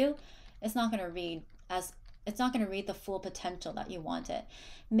value, it's not going to read the full potential that you want it.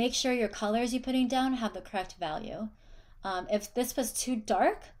 Make sure your colors you're putting down have the correct value. If this was too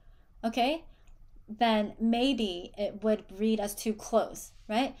dark, okay, then maybe it would read as too close,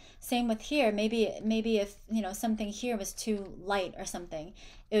 right? Same with here. Maybe if something here was too light or something,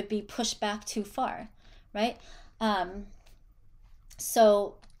 it would be pushed back too far, right?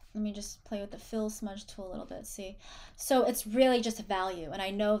 So let me just play with the fill smudge tool a little bit. See, so it's really just a value, and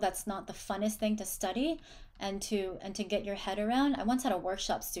I know that's not the funnest thing to study and to get your head around. I once had a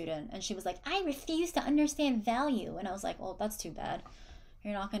workshop student, and she was like, "I refuse to understand value," and I was like, "Well, that's too bad.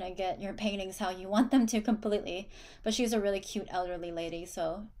 You're not gonna get your paintings how you want them to completely." But she's a really cute elderly lady,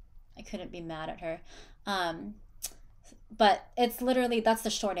 so I couldn't be mad at her. But it's literally, that's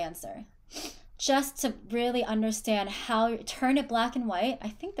the short answer. Just to really understand how, turn it black and white. I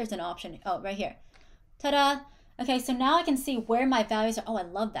think there's an option. Oh, right here. Ta-da! Okay, so now I can see where my values are. Oh, I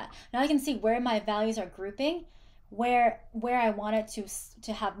love that. Now I can see where my values are grouping, where I want it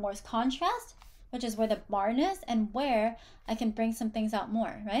to have more contrast, which is where the barn is, and where I can bring some things out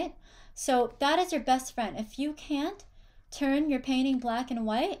more, right? So that is your best friend. If you can't turn your painting black and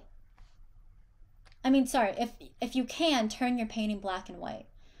white, if you can, turn your painting black and white.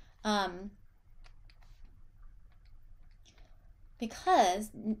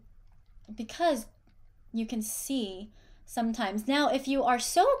 Because you can see sometimes. Now, if you are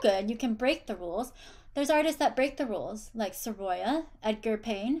so good, you can break the rules. There's artists that break the rules, like Soroya, Edgar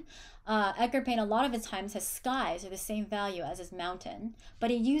Payne. Edgar Payne, a lot of his times, his skies are the same value as his mountain, but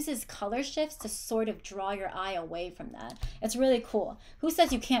he uses color shifts to sort of draw your eye away from that. It's really cool. Who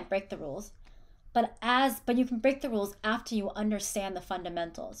says you can't break the rules? But you can break the rules after you understand the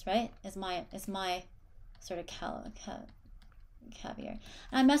fundamentals, right? Is my sort of caviar.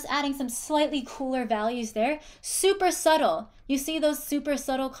 I'm just adding some slightly cooler values there. Super subtle. You see those super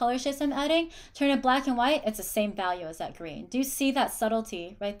subtle color shifts I'm adding? Turn it black and white, it's the same value as that green. Do you see that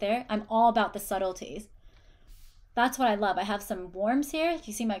subtlety right there? I'm all about the subtleties. That's what I love. I have some warms here.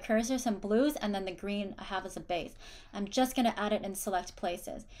 You see my cursor, some blues, and then the green I have as a base. I'm just going to add it in select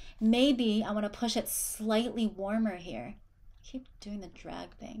places. Maybe I want to push it slightly warmer here. I keep doing the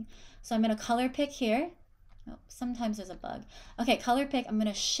drag thing. So I'm going to color pick here. Oh, sometimes there's a bug. Okay, color pick. I'm going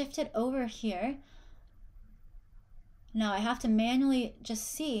to shift it over here. Now I have to manually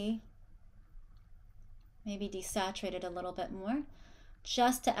just see, maybe desaturate it a little bit more,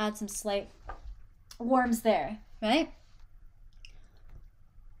 just to add some slight warms there, right?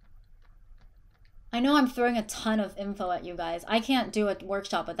 I know I'm throwing a ton of info at you guys. I can't do a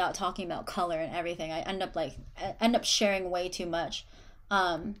workshop without talking about color and everything. I end up sharing way too much.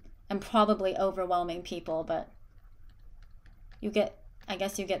 And probably overwhelming people, but I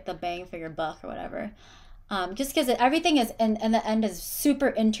guess you get the bang for your buck or whatever. Just because everything is in the end is super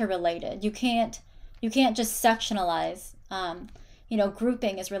interrelated. You can't just sectionalize.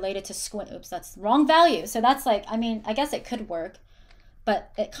 Grouping is related to squint. Oops, that's wrong value. So that's like, I guess it could work,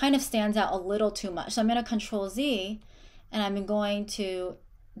 but it kind of stands out a little too much. So I'm going to Control Z, and I'm going to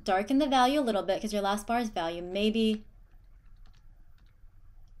darken the value a little bit because your last bar is value. Maybe.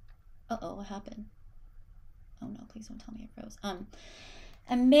 Uh-oh, what happened? Oh no, please don't tell me it froze.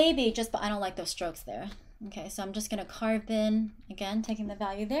 And maybe but I don't like those strokes there. Okay, so I'm just gonna carve in, again, taking the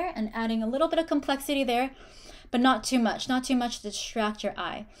value there and adding a little bit of complexity there, but not too much to distract your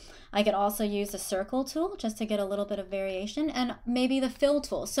eye. I could also use the circle tool just to get a little bit of variation, and maybe the fill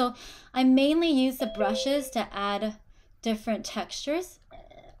tool. So I mainly use the brushes to add different textures,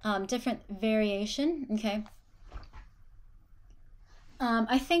 different variation, okay?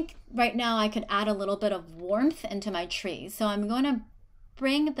 I think right now I could add a little bit of warmth into my trees. So I'm going to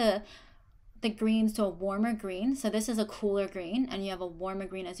bring the greens to a warmer green. So this is a cooler green, and you have a warmer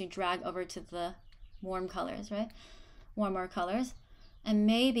green as you drag over to the warm colors, right? Warmer colors. And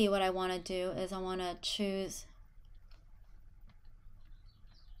maybe what I want to do is I want to choose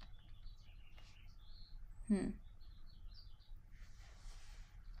Oh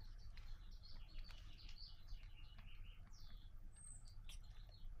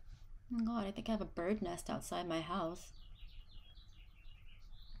my God, I think I have a bird nest outside my house.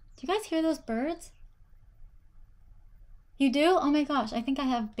 Do you guys hear those birds? You do? Oh my gosh, I think I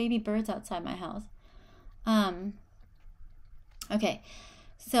have baby birds outside my house. Okay,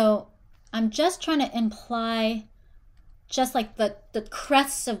 so I'm just trying to imply just like the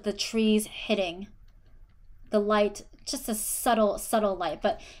crests of the trees hitting the light, just a subtle light.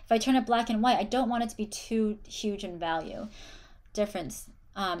 But if I turn it black and white, I don't want it to be too huge in value difference.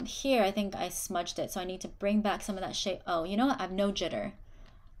 Here, I think I smudged it, so I need to bring back some of that shade. Oh, you know what? I have no jitter.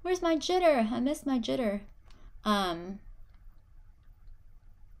 Where's my jitter? I missed my jitter.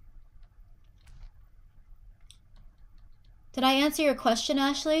 Did I answer your question,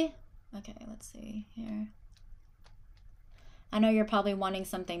 Ashley? Okay, let's see here. I know you're probably wanting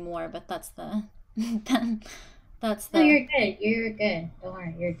something more, but that's the that's the. No, you're good. You're good. Don't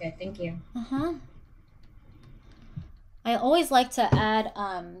worry, you're good. Thank you. I always like to add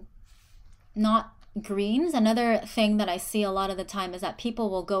not greens. Another thing that I see a lot of the time is that people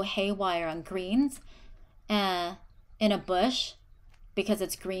will go haywire on greens in a bush because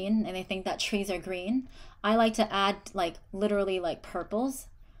it's green and they think that trees are green. I like to add like literally like purples.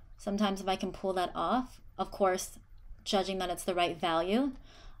 Sometimes if I can pull that off, of course, judging that it's the right value.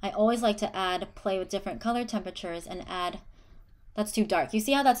 I always like to play with different color temperatures and add, that's too dark. You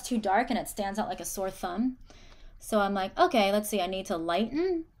see how that's too dark and it stands out like a sore thumb? So I'm like, okay, let's see, I need to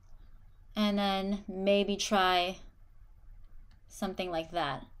lighten and then maybe try something like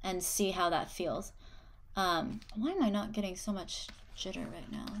that and see how that feels. Why am I not getting so much jitter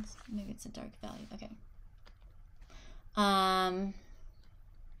right now? Maybe it's a dark value. Okay. And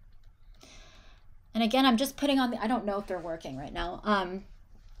again, I'm just putting on I don't know if they're working right now.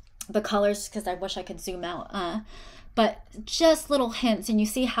 The colors, because I wish I could zoom out. But just little hints, and you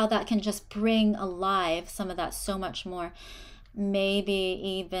see how that can just bring alive some of that so much more. Maybe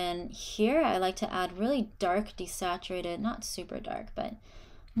even here, I like to add really dark desaturated, not super dark, but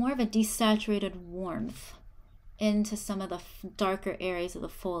more of a desaturated warmth into some of the darker areas of the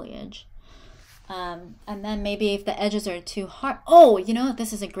foliage. And then maybe if the edges are too hard, oh, you know,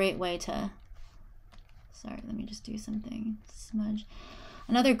 this is a great way to, sorry, let me just do something, smudge.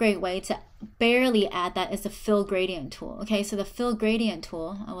 Another great way to barely add that is the fill gradient tool. Okay, so the fill gradient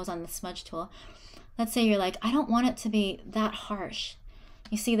tool, I was on the smudge tool. Let's say you're like, I don't want it to be that harsh.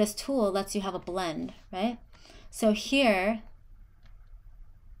 You see this tool lets you have a blend, right? So here,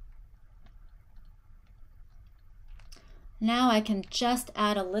 now I can just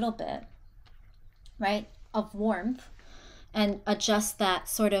add a little bit, right, of warmth and adjust that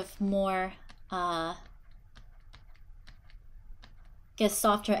sort of more, get a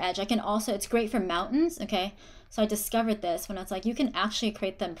softer edge. I can also, it's great for mountains, okay? So I discovered this when it's like, you can actually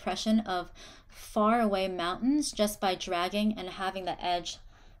create the impression of far away mountains just by dragging and having the edge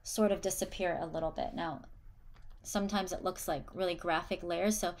sort of disappear a little bit. Now, sometimes it looks like really graphic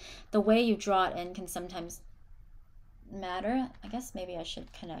layers, so the way you draw it in can sometimes matter. I guess maybe I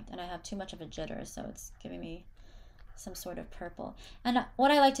should connect, and I have too much of a jitter, so it's giving me some sort of purple. And what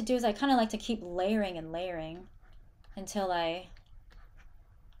I like to do is I kind of like to keep layering and layering until I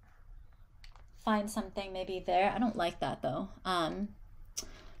find something maybe there. I don't like that though,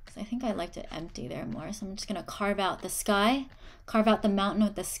 because I think I like to empty there more. So I'm just gonna carve out the sky, carve out the mountain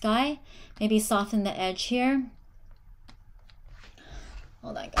with the sky, maybe soften the edge here.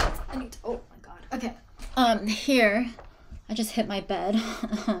 Hold on, guys. I need to, oh my God. Okay. Here, I just hit my bed.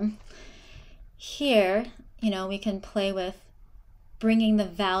 Here, you know, we can play with bringing the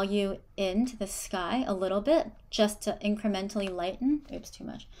value into the sky a little bit just to incrementally lighten. Oops, too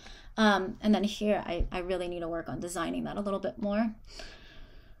much. And then here, I really need to work on designing that a little bit more.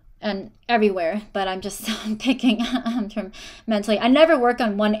 And everywhere, but I'm just picking from mentally. I never work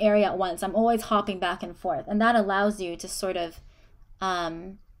on one area at once. I'm always hopping back and forth. And that allows you to sort of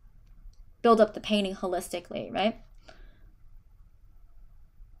build up the painting holistically, right?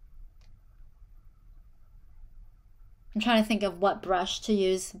 I'm trying to think of what brush to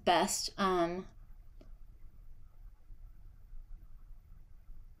use best.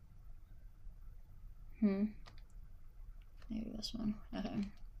 Maybe this one. Okay.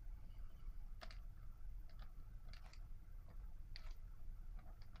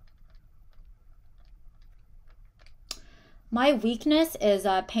 My weakness is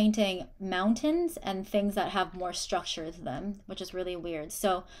painting mountains and things that have more structure to them, which is really weird.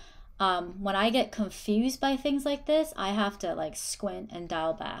 So when I get confused by things like this, I have to like squint and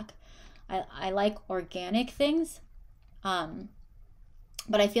dial back. I like organic things.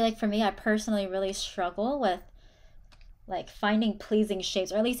 But I feel like for me, I personally really struggle with like finding pleasing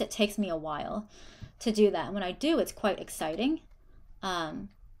shapes, or at least it takes me a while to do that. And when I do, it's quite exciting.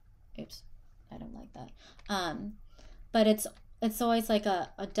 Oops, I don't like that. But it's always like a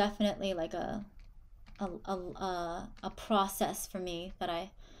definitely like a process for me that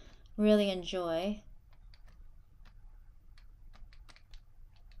I really enjoy.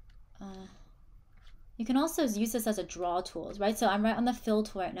 You can also use this as a draw tool, right? So I'm right on the fill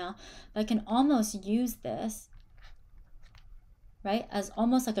tool right now, but I can almost use this, right, as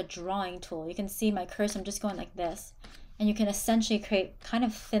almost like a drawing tool. You can see my cursor, I'm just going like this, and you can essentially create kind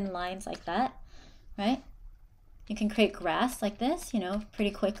of thin lines like that, right? You can create grass like this, you know,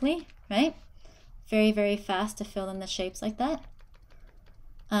 pretty quickly, right? Very, very fast to fill in the shapes like that.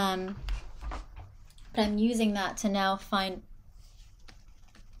 But I'm using that to now find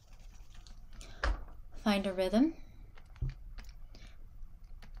a rhythm.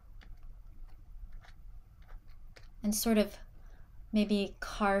 And sort of maybe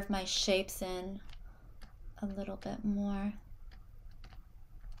carve my shapes in a little bit more.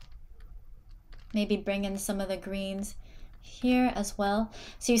 Maybe bring in some of the greens here as well.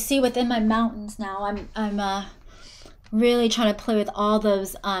 So you see within my mountains now, I'm really trying to play with all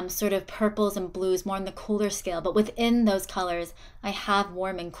those sort of purples and blues more on the cooler scale, but within those colors, I have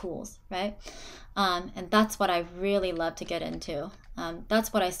warm and cools, right? And that's what I really love to get into.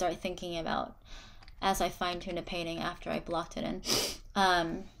 That's what I start thinking about as I fine-tune a painting after I blocked it in.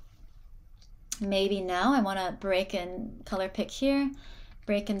 Maybe now I want to break in color pick here,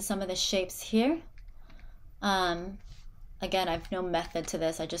 break in some of the shapes here. Again, I have no method to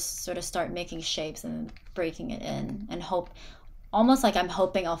this. I just sort of start making shapes and breaking it in and hope, almost like I'm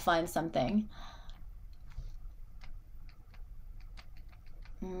hoping I'll find something.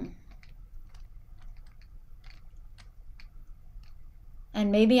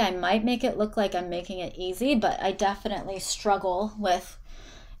 And maybe I might make it look like I'm making it easy, but I definitely struggle with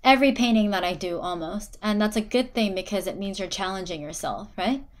every painting that I do almost. And that's a good thing because it means you're challenging yourself,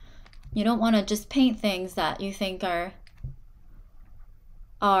 right? You don't want to just paint things that you think are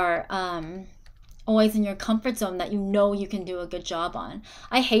always in your comfort zone that you know you can do a good job on.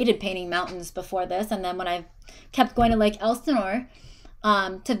 I hated painting mountains before this, and then when I kept going to Lake Elsinore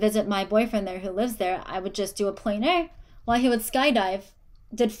to visit my boyfriend there who lives there, I would just do a plein air while he would skydive.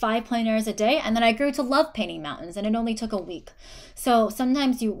 Did 5 plein airs a day, and then I grew to love painting mountains, and it only took a week. So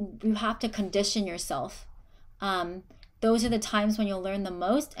sometimes you have to condition yourself. Those are the times when you'll learn the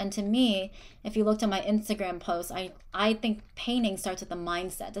most. And to me, if you looked at my Instagram posts, I think painting starts with the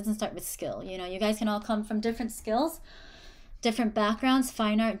mindset. It doesn't start with skill. You know, you guys can all come from different skills, different backgrounds,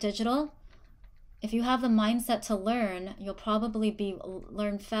 fine art, digital. If you have the mindset to learn, you'll probably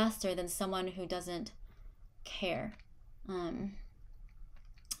learn faster than someone who doesn't care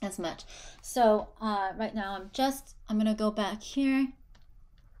as much. So right now I'm gonna go back here.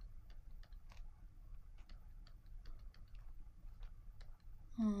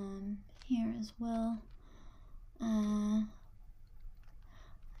 Here as well. I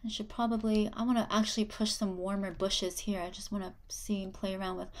want to actually push some warmer bushes here. I just want to see and play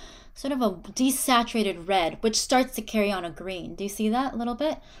around with sort of a desaturated red, which starts to carry on a green. Do you see that a little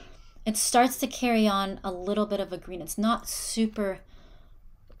bit? It starts to carry on a little bit of a green. It's not super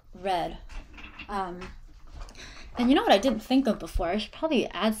red. And you know what I didn't think of before? I should probably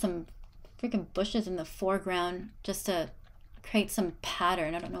add some freaking bushes in the foreground just to create some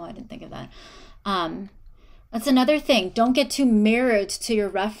pattern. I don't know why I didn't think of that. That's another thing. Don't get too mirrored to your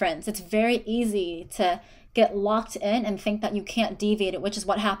reference. It's very easy to get locked in and think that you can't deviate it, which is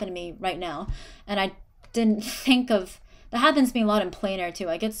what happened to me right now. And I didn't think of, that happens to me a lot in plein air too.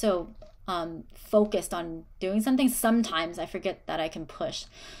 I get so focused on doing something. Sometimes I forget that I can push.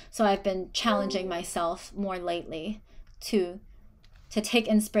 So I've been challenging myself more lately to take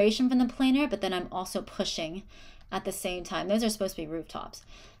inspiration from the plein air, but then I'm also pushing at the same time. Those are supposed to be rooftops.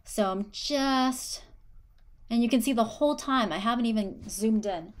 So I'm just, and you can see the whole time I haven't even zoomed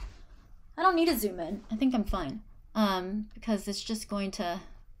in. I don't need to zoom in. I think I'm fine. Because it's just going to,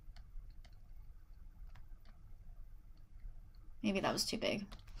 maybe that was too big.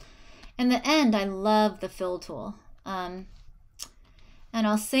 In the end, I love the fill tool. And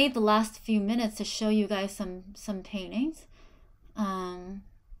I'll save the last few minutes to show you guys some paintings.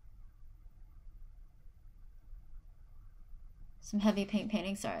 Some heavy paint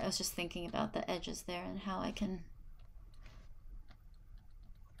painting. Sorry, I was just thinking about the edges there and how I can.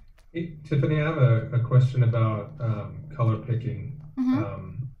 Hey, Tiffany, I have a question about color picking.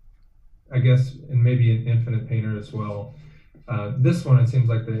 I guess, and maybe an Infinite Painter as well. This one, it seems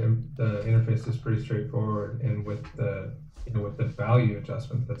like the interface is pretty straightforward, and with the with the value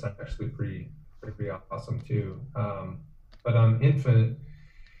adjustment, that's actually pretty awesome too. But on Infinite,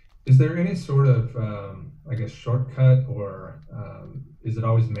 is there any sort of, I guess, shortcut, or is it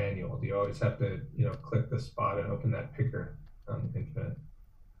always manual? Do you always have to, click the spot and open that picker on Infinite?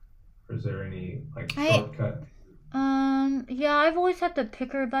 Or is there any like shortcut? Yeah, I've always had the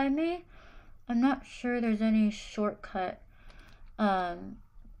picker by me. I'm not sure there's any shortcut,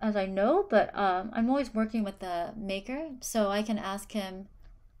 as I know, but I'm always working with the maker, so I can ask him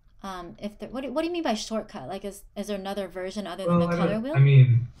if there, what do you mean by shortcut? Like, is there another version other than Well, the color wheel? I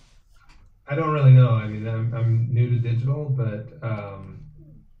mean, I don't really know. I mean, I'm new to digital, but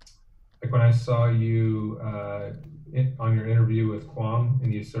like when I saw you on your interview with Quam,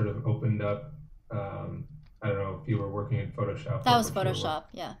 and you sort of opened up, I don't know if you were working in Photoshop. That was Photoshop,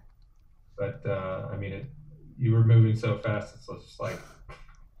 yeah. But I mean, you were moving so fast, it's just like,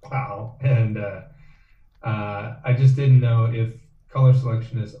 wow. And I just didn't know if color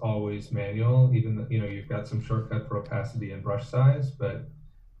selection is always manual, even though, you've got some shortcut for opacity and brush size, but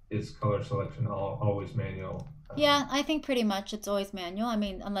is color selection always manual? Yeah, I think pretty much it's always manual. I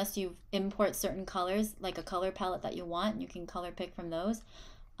mean, unless you import certain colors, like a color palette that you want, you can color pick from those.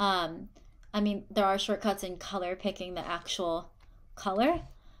 I mean, there are shortcuts in color picking the actual color.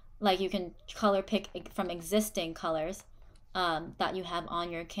 Like you can color pick from existing colors that you have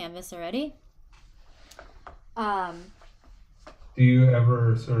on your canvas already. Do you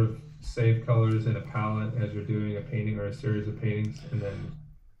ever sort of save colors in a palette as you're doing a painting or a series of paintings, and then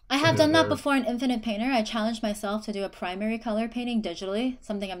I have done that before in Infinite Painter. I challenged myself to do a primary color painting digitally,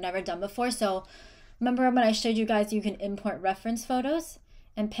 something I've never done before. So remember when I showed you guys you can import reference photos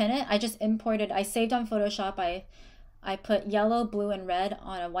and pin it? I just imported, I saved on Photoshop. I put yellow, blue, and red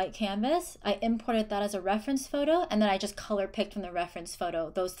on a white canvas. I imported that as a reference photo, and then I just color picked from the reference photo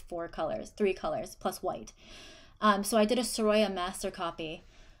those 4 colors, 3 colors, plus white. So I did a Soroya master copy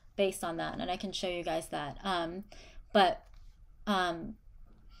based on that, and I can show you guys that. But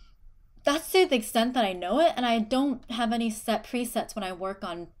that's to the extent that I know it, and I don't have any set presets when I work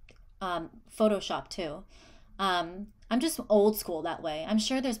on Photoshop too. I'm just old school that way. I'm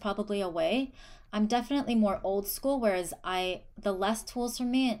sure there's probably a way. I'm definitely more old school, whereas the less tools for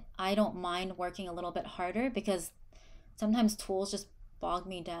me, I don't mind working a little bit harder, because sometimes tools just bog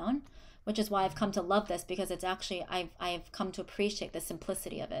me down, which is why I've come to love this, because it's actually, I've come to appreciate the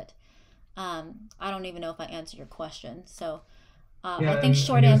simplicity of it. I don't even know if I answered your question. So yeah, I think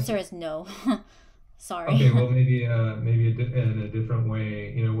short answer is no. Sorry. Okay, well, maybe in a different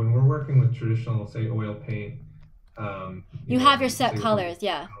way. When we're working with traditional, say, oil paint, you have your set colors.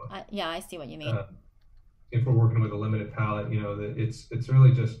 Yeah, I see what you mean. If we're working with a limited palette, it's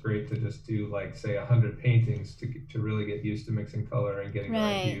really just great to just do, like, say, 100 paintings to really get used to mixing color and getting the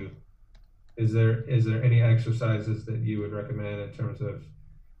right hue. Is there any exercises that you would recommend in terms of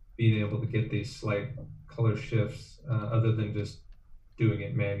being able to get these slight color shifts, other than just doing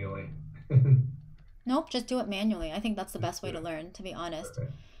it manually? Nope, just do it manually. I think that's the best way to learn, to be honest. Okay.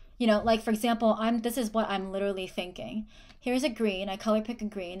 Like, for example, this is what I'm literally thinking. Here's a green, I color pick a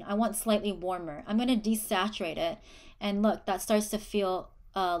green. I want slightly warmer. I'm going to desaturate it. And look, that starts to feel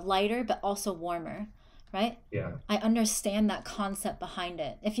lighter, but also warmer, right? Yeah. I understand that concept behind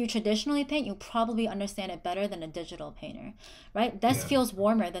it. If you traditionally paint, you probably understand it better than a digital painter, right? This feels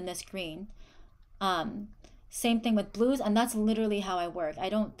warmer than this green. Same thing with blues, and that's literally how I work. I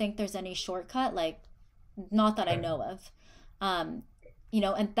don't think there's any shortcut, like, not that I know of.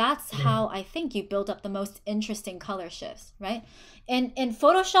 And that's how I think you build up the most interesting color shifts, right? And in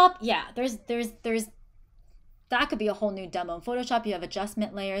Photoshop, yeah, there's that could be a whole new demo. In Photoshop, you have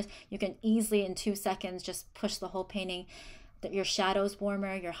adjustment layers. You can easily, in 2 seconds, just push the whole painting, your shadows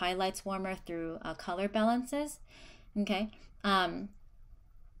warmer, your highlights warmer through color balances, okay?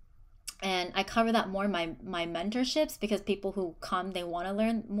 And I cover that more in my mentorships, because people who come, they want to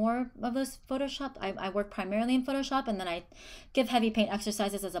learn more of those Photoshop. I work primarily in Photoshop, and then I give heavy paint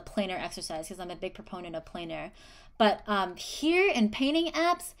exercises as a planar exercise, because I'm a big proponent of planar. But here in painting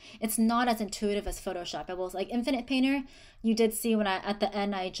apps, it's not as intuitive as Photoshop. I will, like Infinite Painter, you did see when at the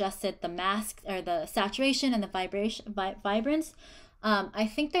end I adjusted the mask, or the saturation and the vibrance. I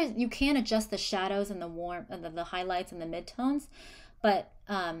think you can adjust the shadows and the highlights and the midtones, but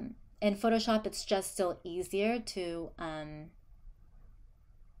in Photoshop, it's just still easier to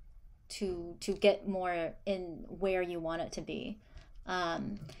get more in where you want it to be.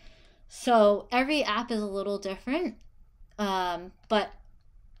 So every app is a little different, but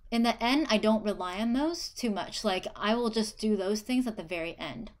in the end, I don't rely on those too much. Like, I will just do those things at the very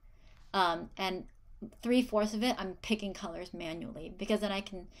end, and 3/4 of it, I'm picking colors manually, because then I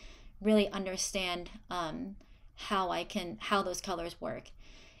can really understand how those colors work.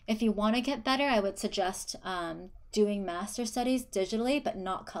 If you want to get better, I would suggest doing master studies digitally, but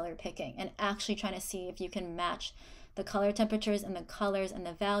not color picking, and actually trying to see if you can match the color temperatures and the colors and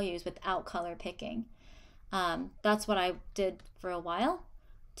the values without color picking. That's what I did for a while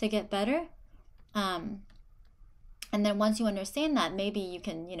to get better. And then once you understand that, maybe you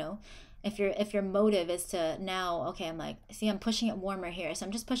can, you know, if your motive is to now, okay, I'm like, see, I'm pushing it warmer here, so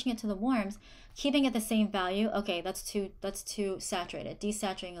I'm just pushing it to the warms, keeping it the same value. Okay, that's too saturated,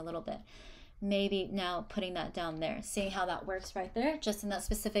 desaturating a little bit. Maybe now putting that down there, seeing how that works right there, just in that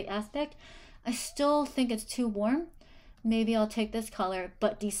specific aspect. I still think it's too warm. Maybe I'll take this color,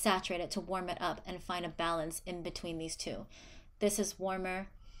 but desaturate it to warm it up and find a balance in between these two. This is warmer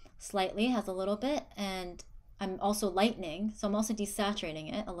slightly, has a little bit, and I'm also lightening, so I'm also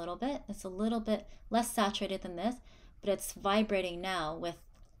desaturating it a little bit. It's a little bit less saturated than this, but it's vibrating now with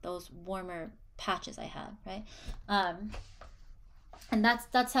those warmer patches I have, right? And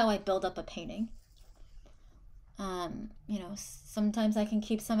that's how I build up a painting. You know, sometimes I can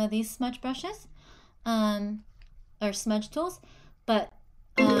keep some of these smudge brushes, or smudge tools, but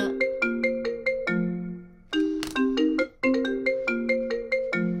all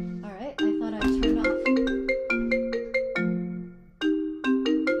right, I thought I turned off.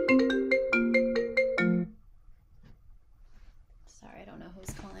 Sorry, I don't know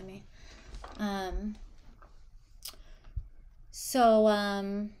who's calling me.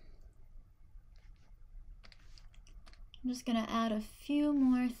 I'm just gonna add a few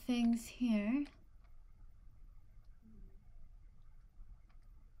more things here.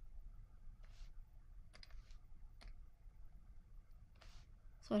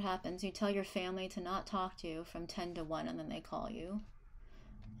 So what happens, you tell your family to not talk to you from 10 to 1, and then they call you,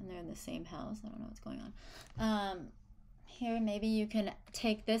 and they're in the same house. I don't know what's going on. Here, maybe you can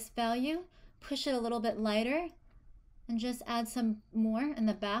take this value, push it a little bit lighter, and just add some more in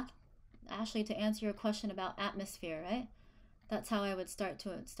the back. Ashley, to answer your question about atmosphere, right? That's how I would start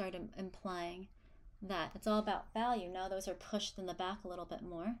implying that. It's all about value. Now those are pushed in the back a little bit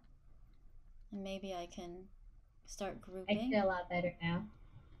more. And maybe I can start grouping. I feel a lot better now.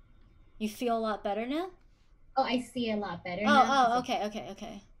 You feel a lot better now? Oh, I see a lot better now. Oh,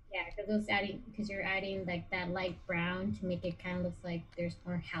 okay. Yeah, because you're adding like that light brown to make it kind of look like there's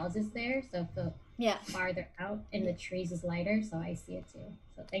more houses there. So the farther out, and the trees is lighter, so I see it too.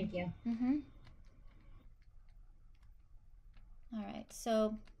 So thank you. All right,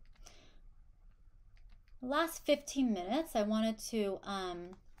 so the last 15 minutes, I wanted to,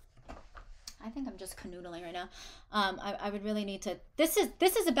 I think I'm just canoodling right now. I would really need to, this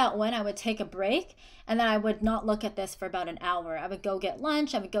is about when I would take a break, and then I would not look at this for about an hour. I would go get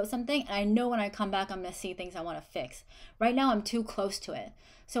lunch, I would go something, and I know when I come back, I'm gonna see things I wanna fix. Right now, I'm too close to it.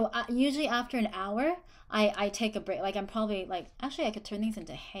 So usually after an hour, I take a break. Like I'm probably like, actually I could turn these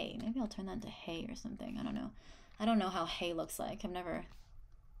into hay. Maybe I'll turn that into hay or something, I don't know. I don't know how hay looks like. I've never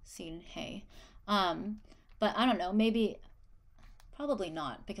seen hay. But I don't know, maybe, probably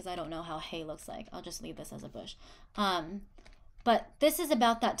not, because I don't know how hay looks like. I'll just leave this as a bush. But this is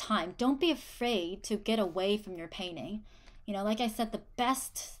about that time. Don't be afraid to get away from your painting. You know, like I said, the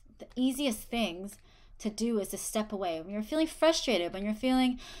easiest things to do is to step away. When you're feeling frustrated, when you're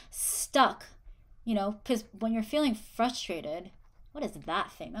feeling stuck, you know, because when you're feeling frustrated, what is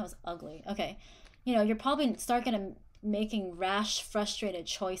that thing? That was ugly. Okay. You know, you're probably making rash, frustrated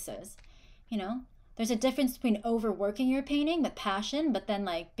choices, you know? There's a difference between overworking your painting with passion, but then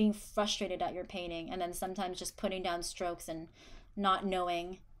like being frustrated at your painting, and then sometimes just putting down strokes and not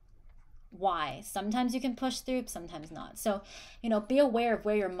knowing why. Sometimes you can push through, sometimes not. So, you know, be aware of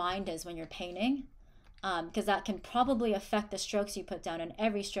where your mind is when you're painting, because that can probably affect the strokes you put down, and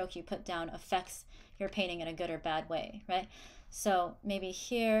every stroke you put down affects your painting in a good or bad way, right? So maybe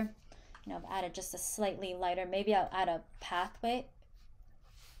here, you know, I've added just a slightly lighter, maybe I'll add a pathway.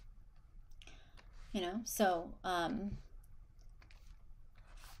 You know, so,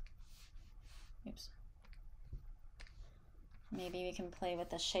 oops. Maybe we can play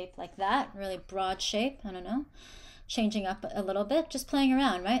with a shape like that, really broad shape, I don't know. Changing up a little bit, just playing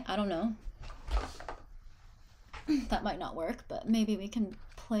around, right? I don't know. That might not work, but maybe we can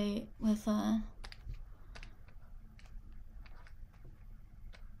play with,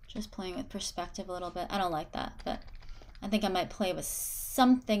 just playing with perspective a little bit. I don't like that, but I think I might play with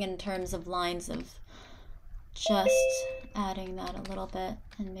something in terms of lines of just adding that a little bit,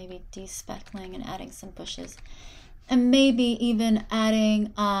 and maybe despeckling and adding some bushes, and maybe even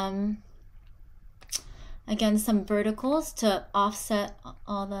adding again some verticals to offset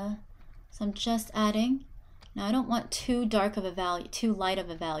all the, so I'm just adding. Now I don't want too dark of a value, too light of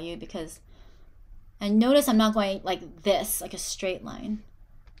a value, because And notice I'm not going like this, like a straight line.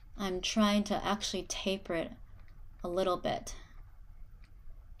 I'm trying to actually taper it a little bit.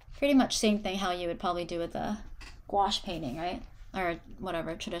 Pretty much same thing how you would probably do with a gouache painting, right? Or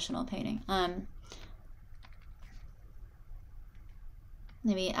whatever, traditional painting.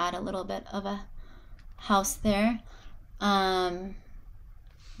 Maybe add a little bit of a house there. You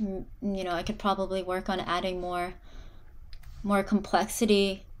know, I could probably work on adding more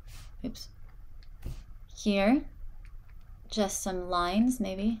complexity. Oops. Here, just some lines,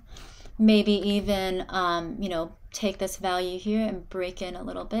 maybe even you know, take this value here and break in a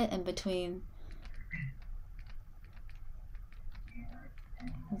little bit in between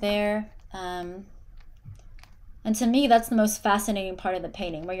there. And to me, that's the most fascinating part of the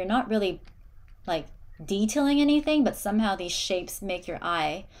painting, where you're not really like detailing anything, but somehow these shapes make your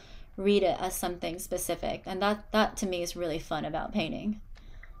eye read it as something specific. And that to me is really fun about painting,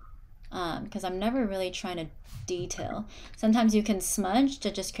 because I'm never really trying to detail. Sometimes you can smudge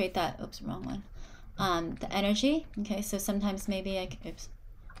to just create that, oops, wrong one, the energy. Okay, so sometimes maybe I can, oops.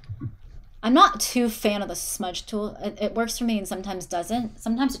 I'm not too fan of the smudge tool. It works for me and sometimes doesn't.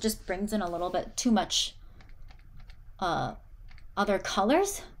 Sometimes it just brings in a little bit too much other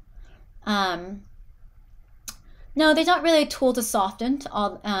colors. No, they're not really a tool to soften to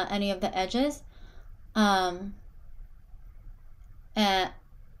all any of the edges.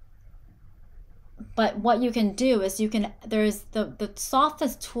 But what you can do is you can, there's the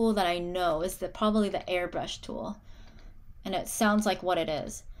softest tool that I know is probably the airbrush tool, and it sounds like what it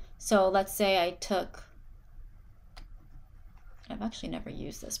is. So let's say I took, I've actually never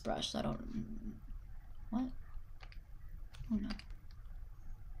used this brush, so I don't, what? Oh no.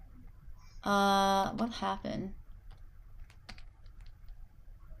 What happened?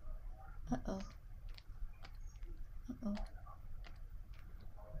 Uh-oh. Uh-oh.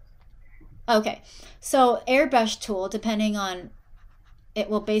 Okay, so airbrush tool, depending on, it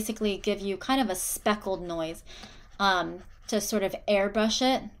will basically give you kind of a speckled noise, to sort of airbrush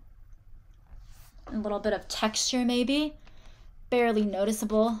it. A little bit of texture maybe, barely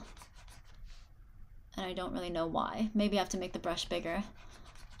noticeable. And I don't really know why. Maybe I have to make the brush bigger.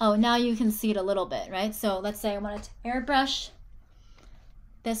 Oh, now you can see it a little bit, right? So let's say I wanted to airbrush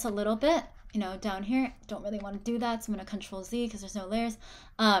this a little bit, you know, down here. Don't really want to do that, so I'm going to Control Z because there's no layers.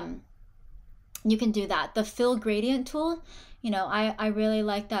 You can do that. The fill gradient tool, you know, I really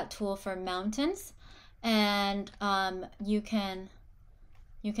like that tool for mountains. And you can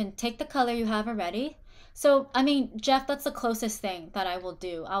take the color you have already. So, I mean, Jeff, that's the closest thing that I will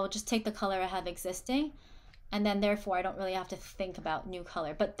do. I will just take the color I have existing, and then therefore I don't really have to think about new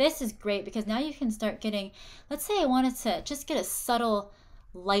color. But this is great because now you can start getting, let's say I wanted to just get a subtle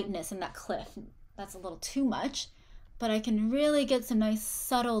lightness in that cliff. That's a little too much, but I can really get some nice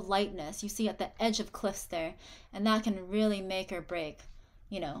subtle lightness. You see at the edge of cliffs there, and that can really make or break,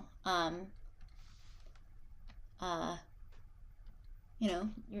 you know, you know,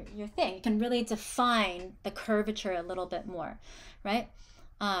 your thing. You can really define the curvature a little bit more, right?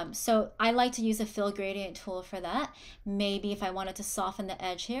 So I like to use a fill gradient tool for that. Maybe if I wanted to soften the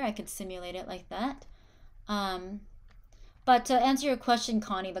edge here, I could simulate it like that. But to answer your question,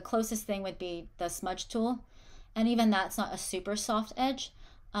 Connie, the closest thing would be the smudge tool. And even that's not a super soft edge.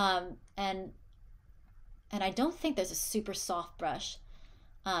 And I don't think there's a super soft brush,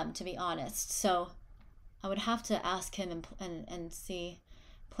 to be honest. So I would have to ask him and see,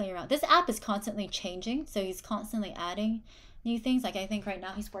 play around. This app is constantly changing, so he's constantly adding new things. Like I think right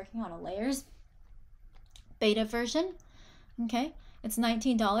now he's working on a layers beta version. Okay, it's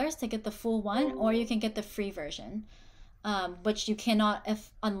 $19 to get the full one, or you can get the free version, which you cannot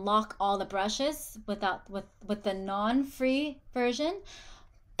unlock all the brushes without with the non-free version.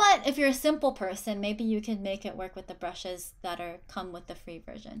 But if you're a simple person, maybe you can make it work with the brushes that come with the free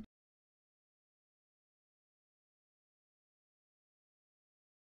version.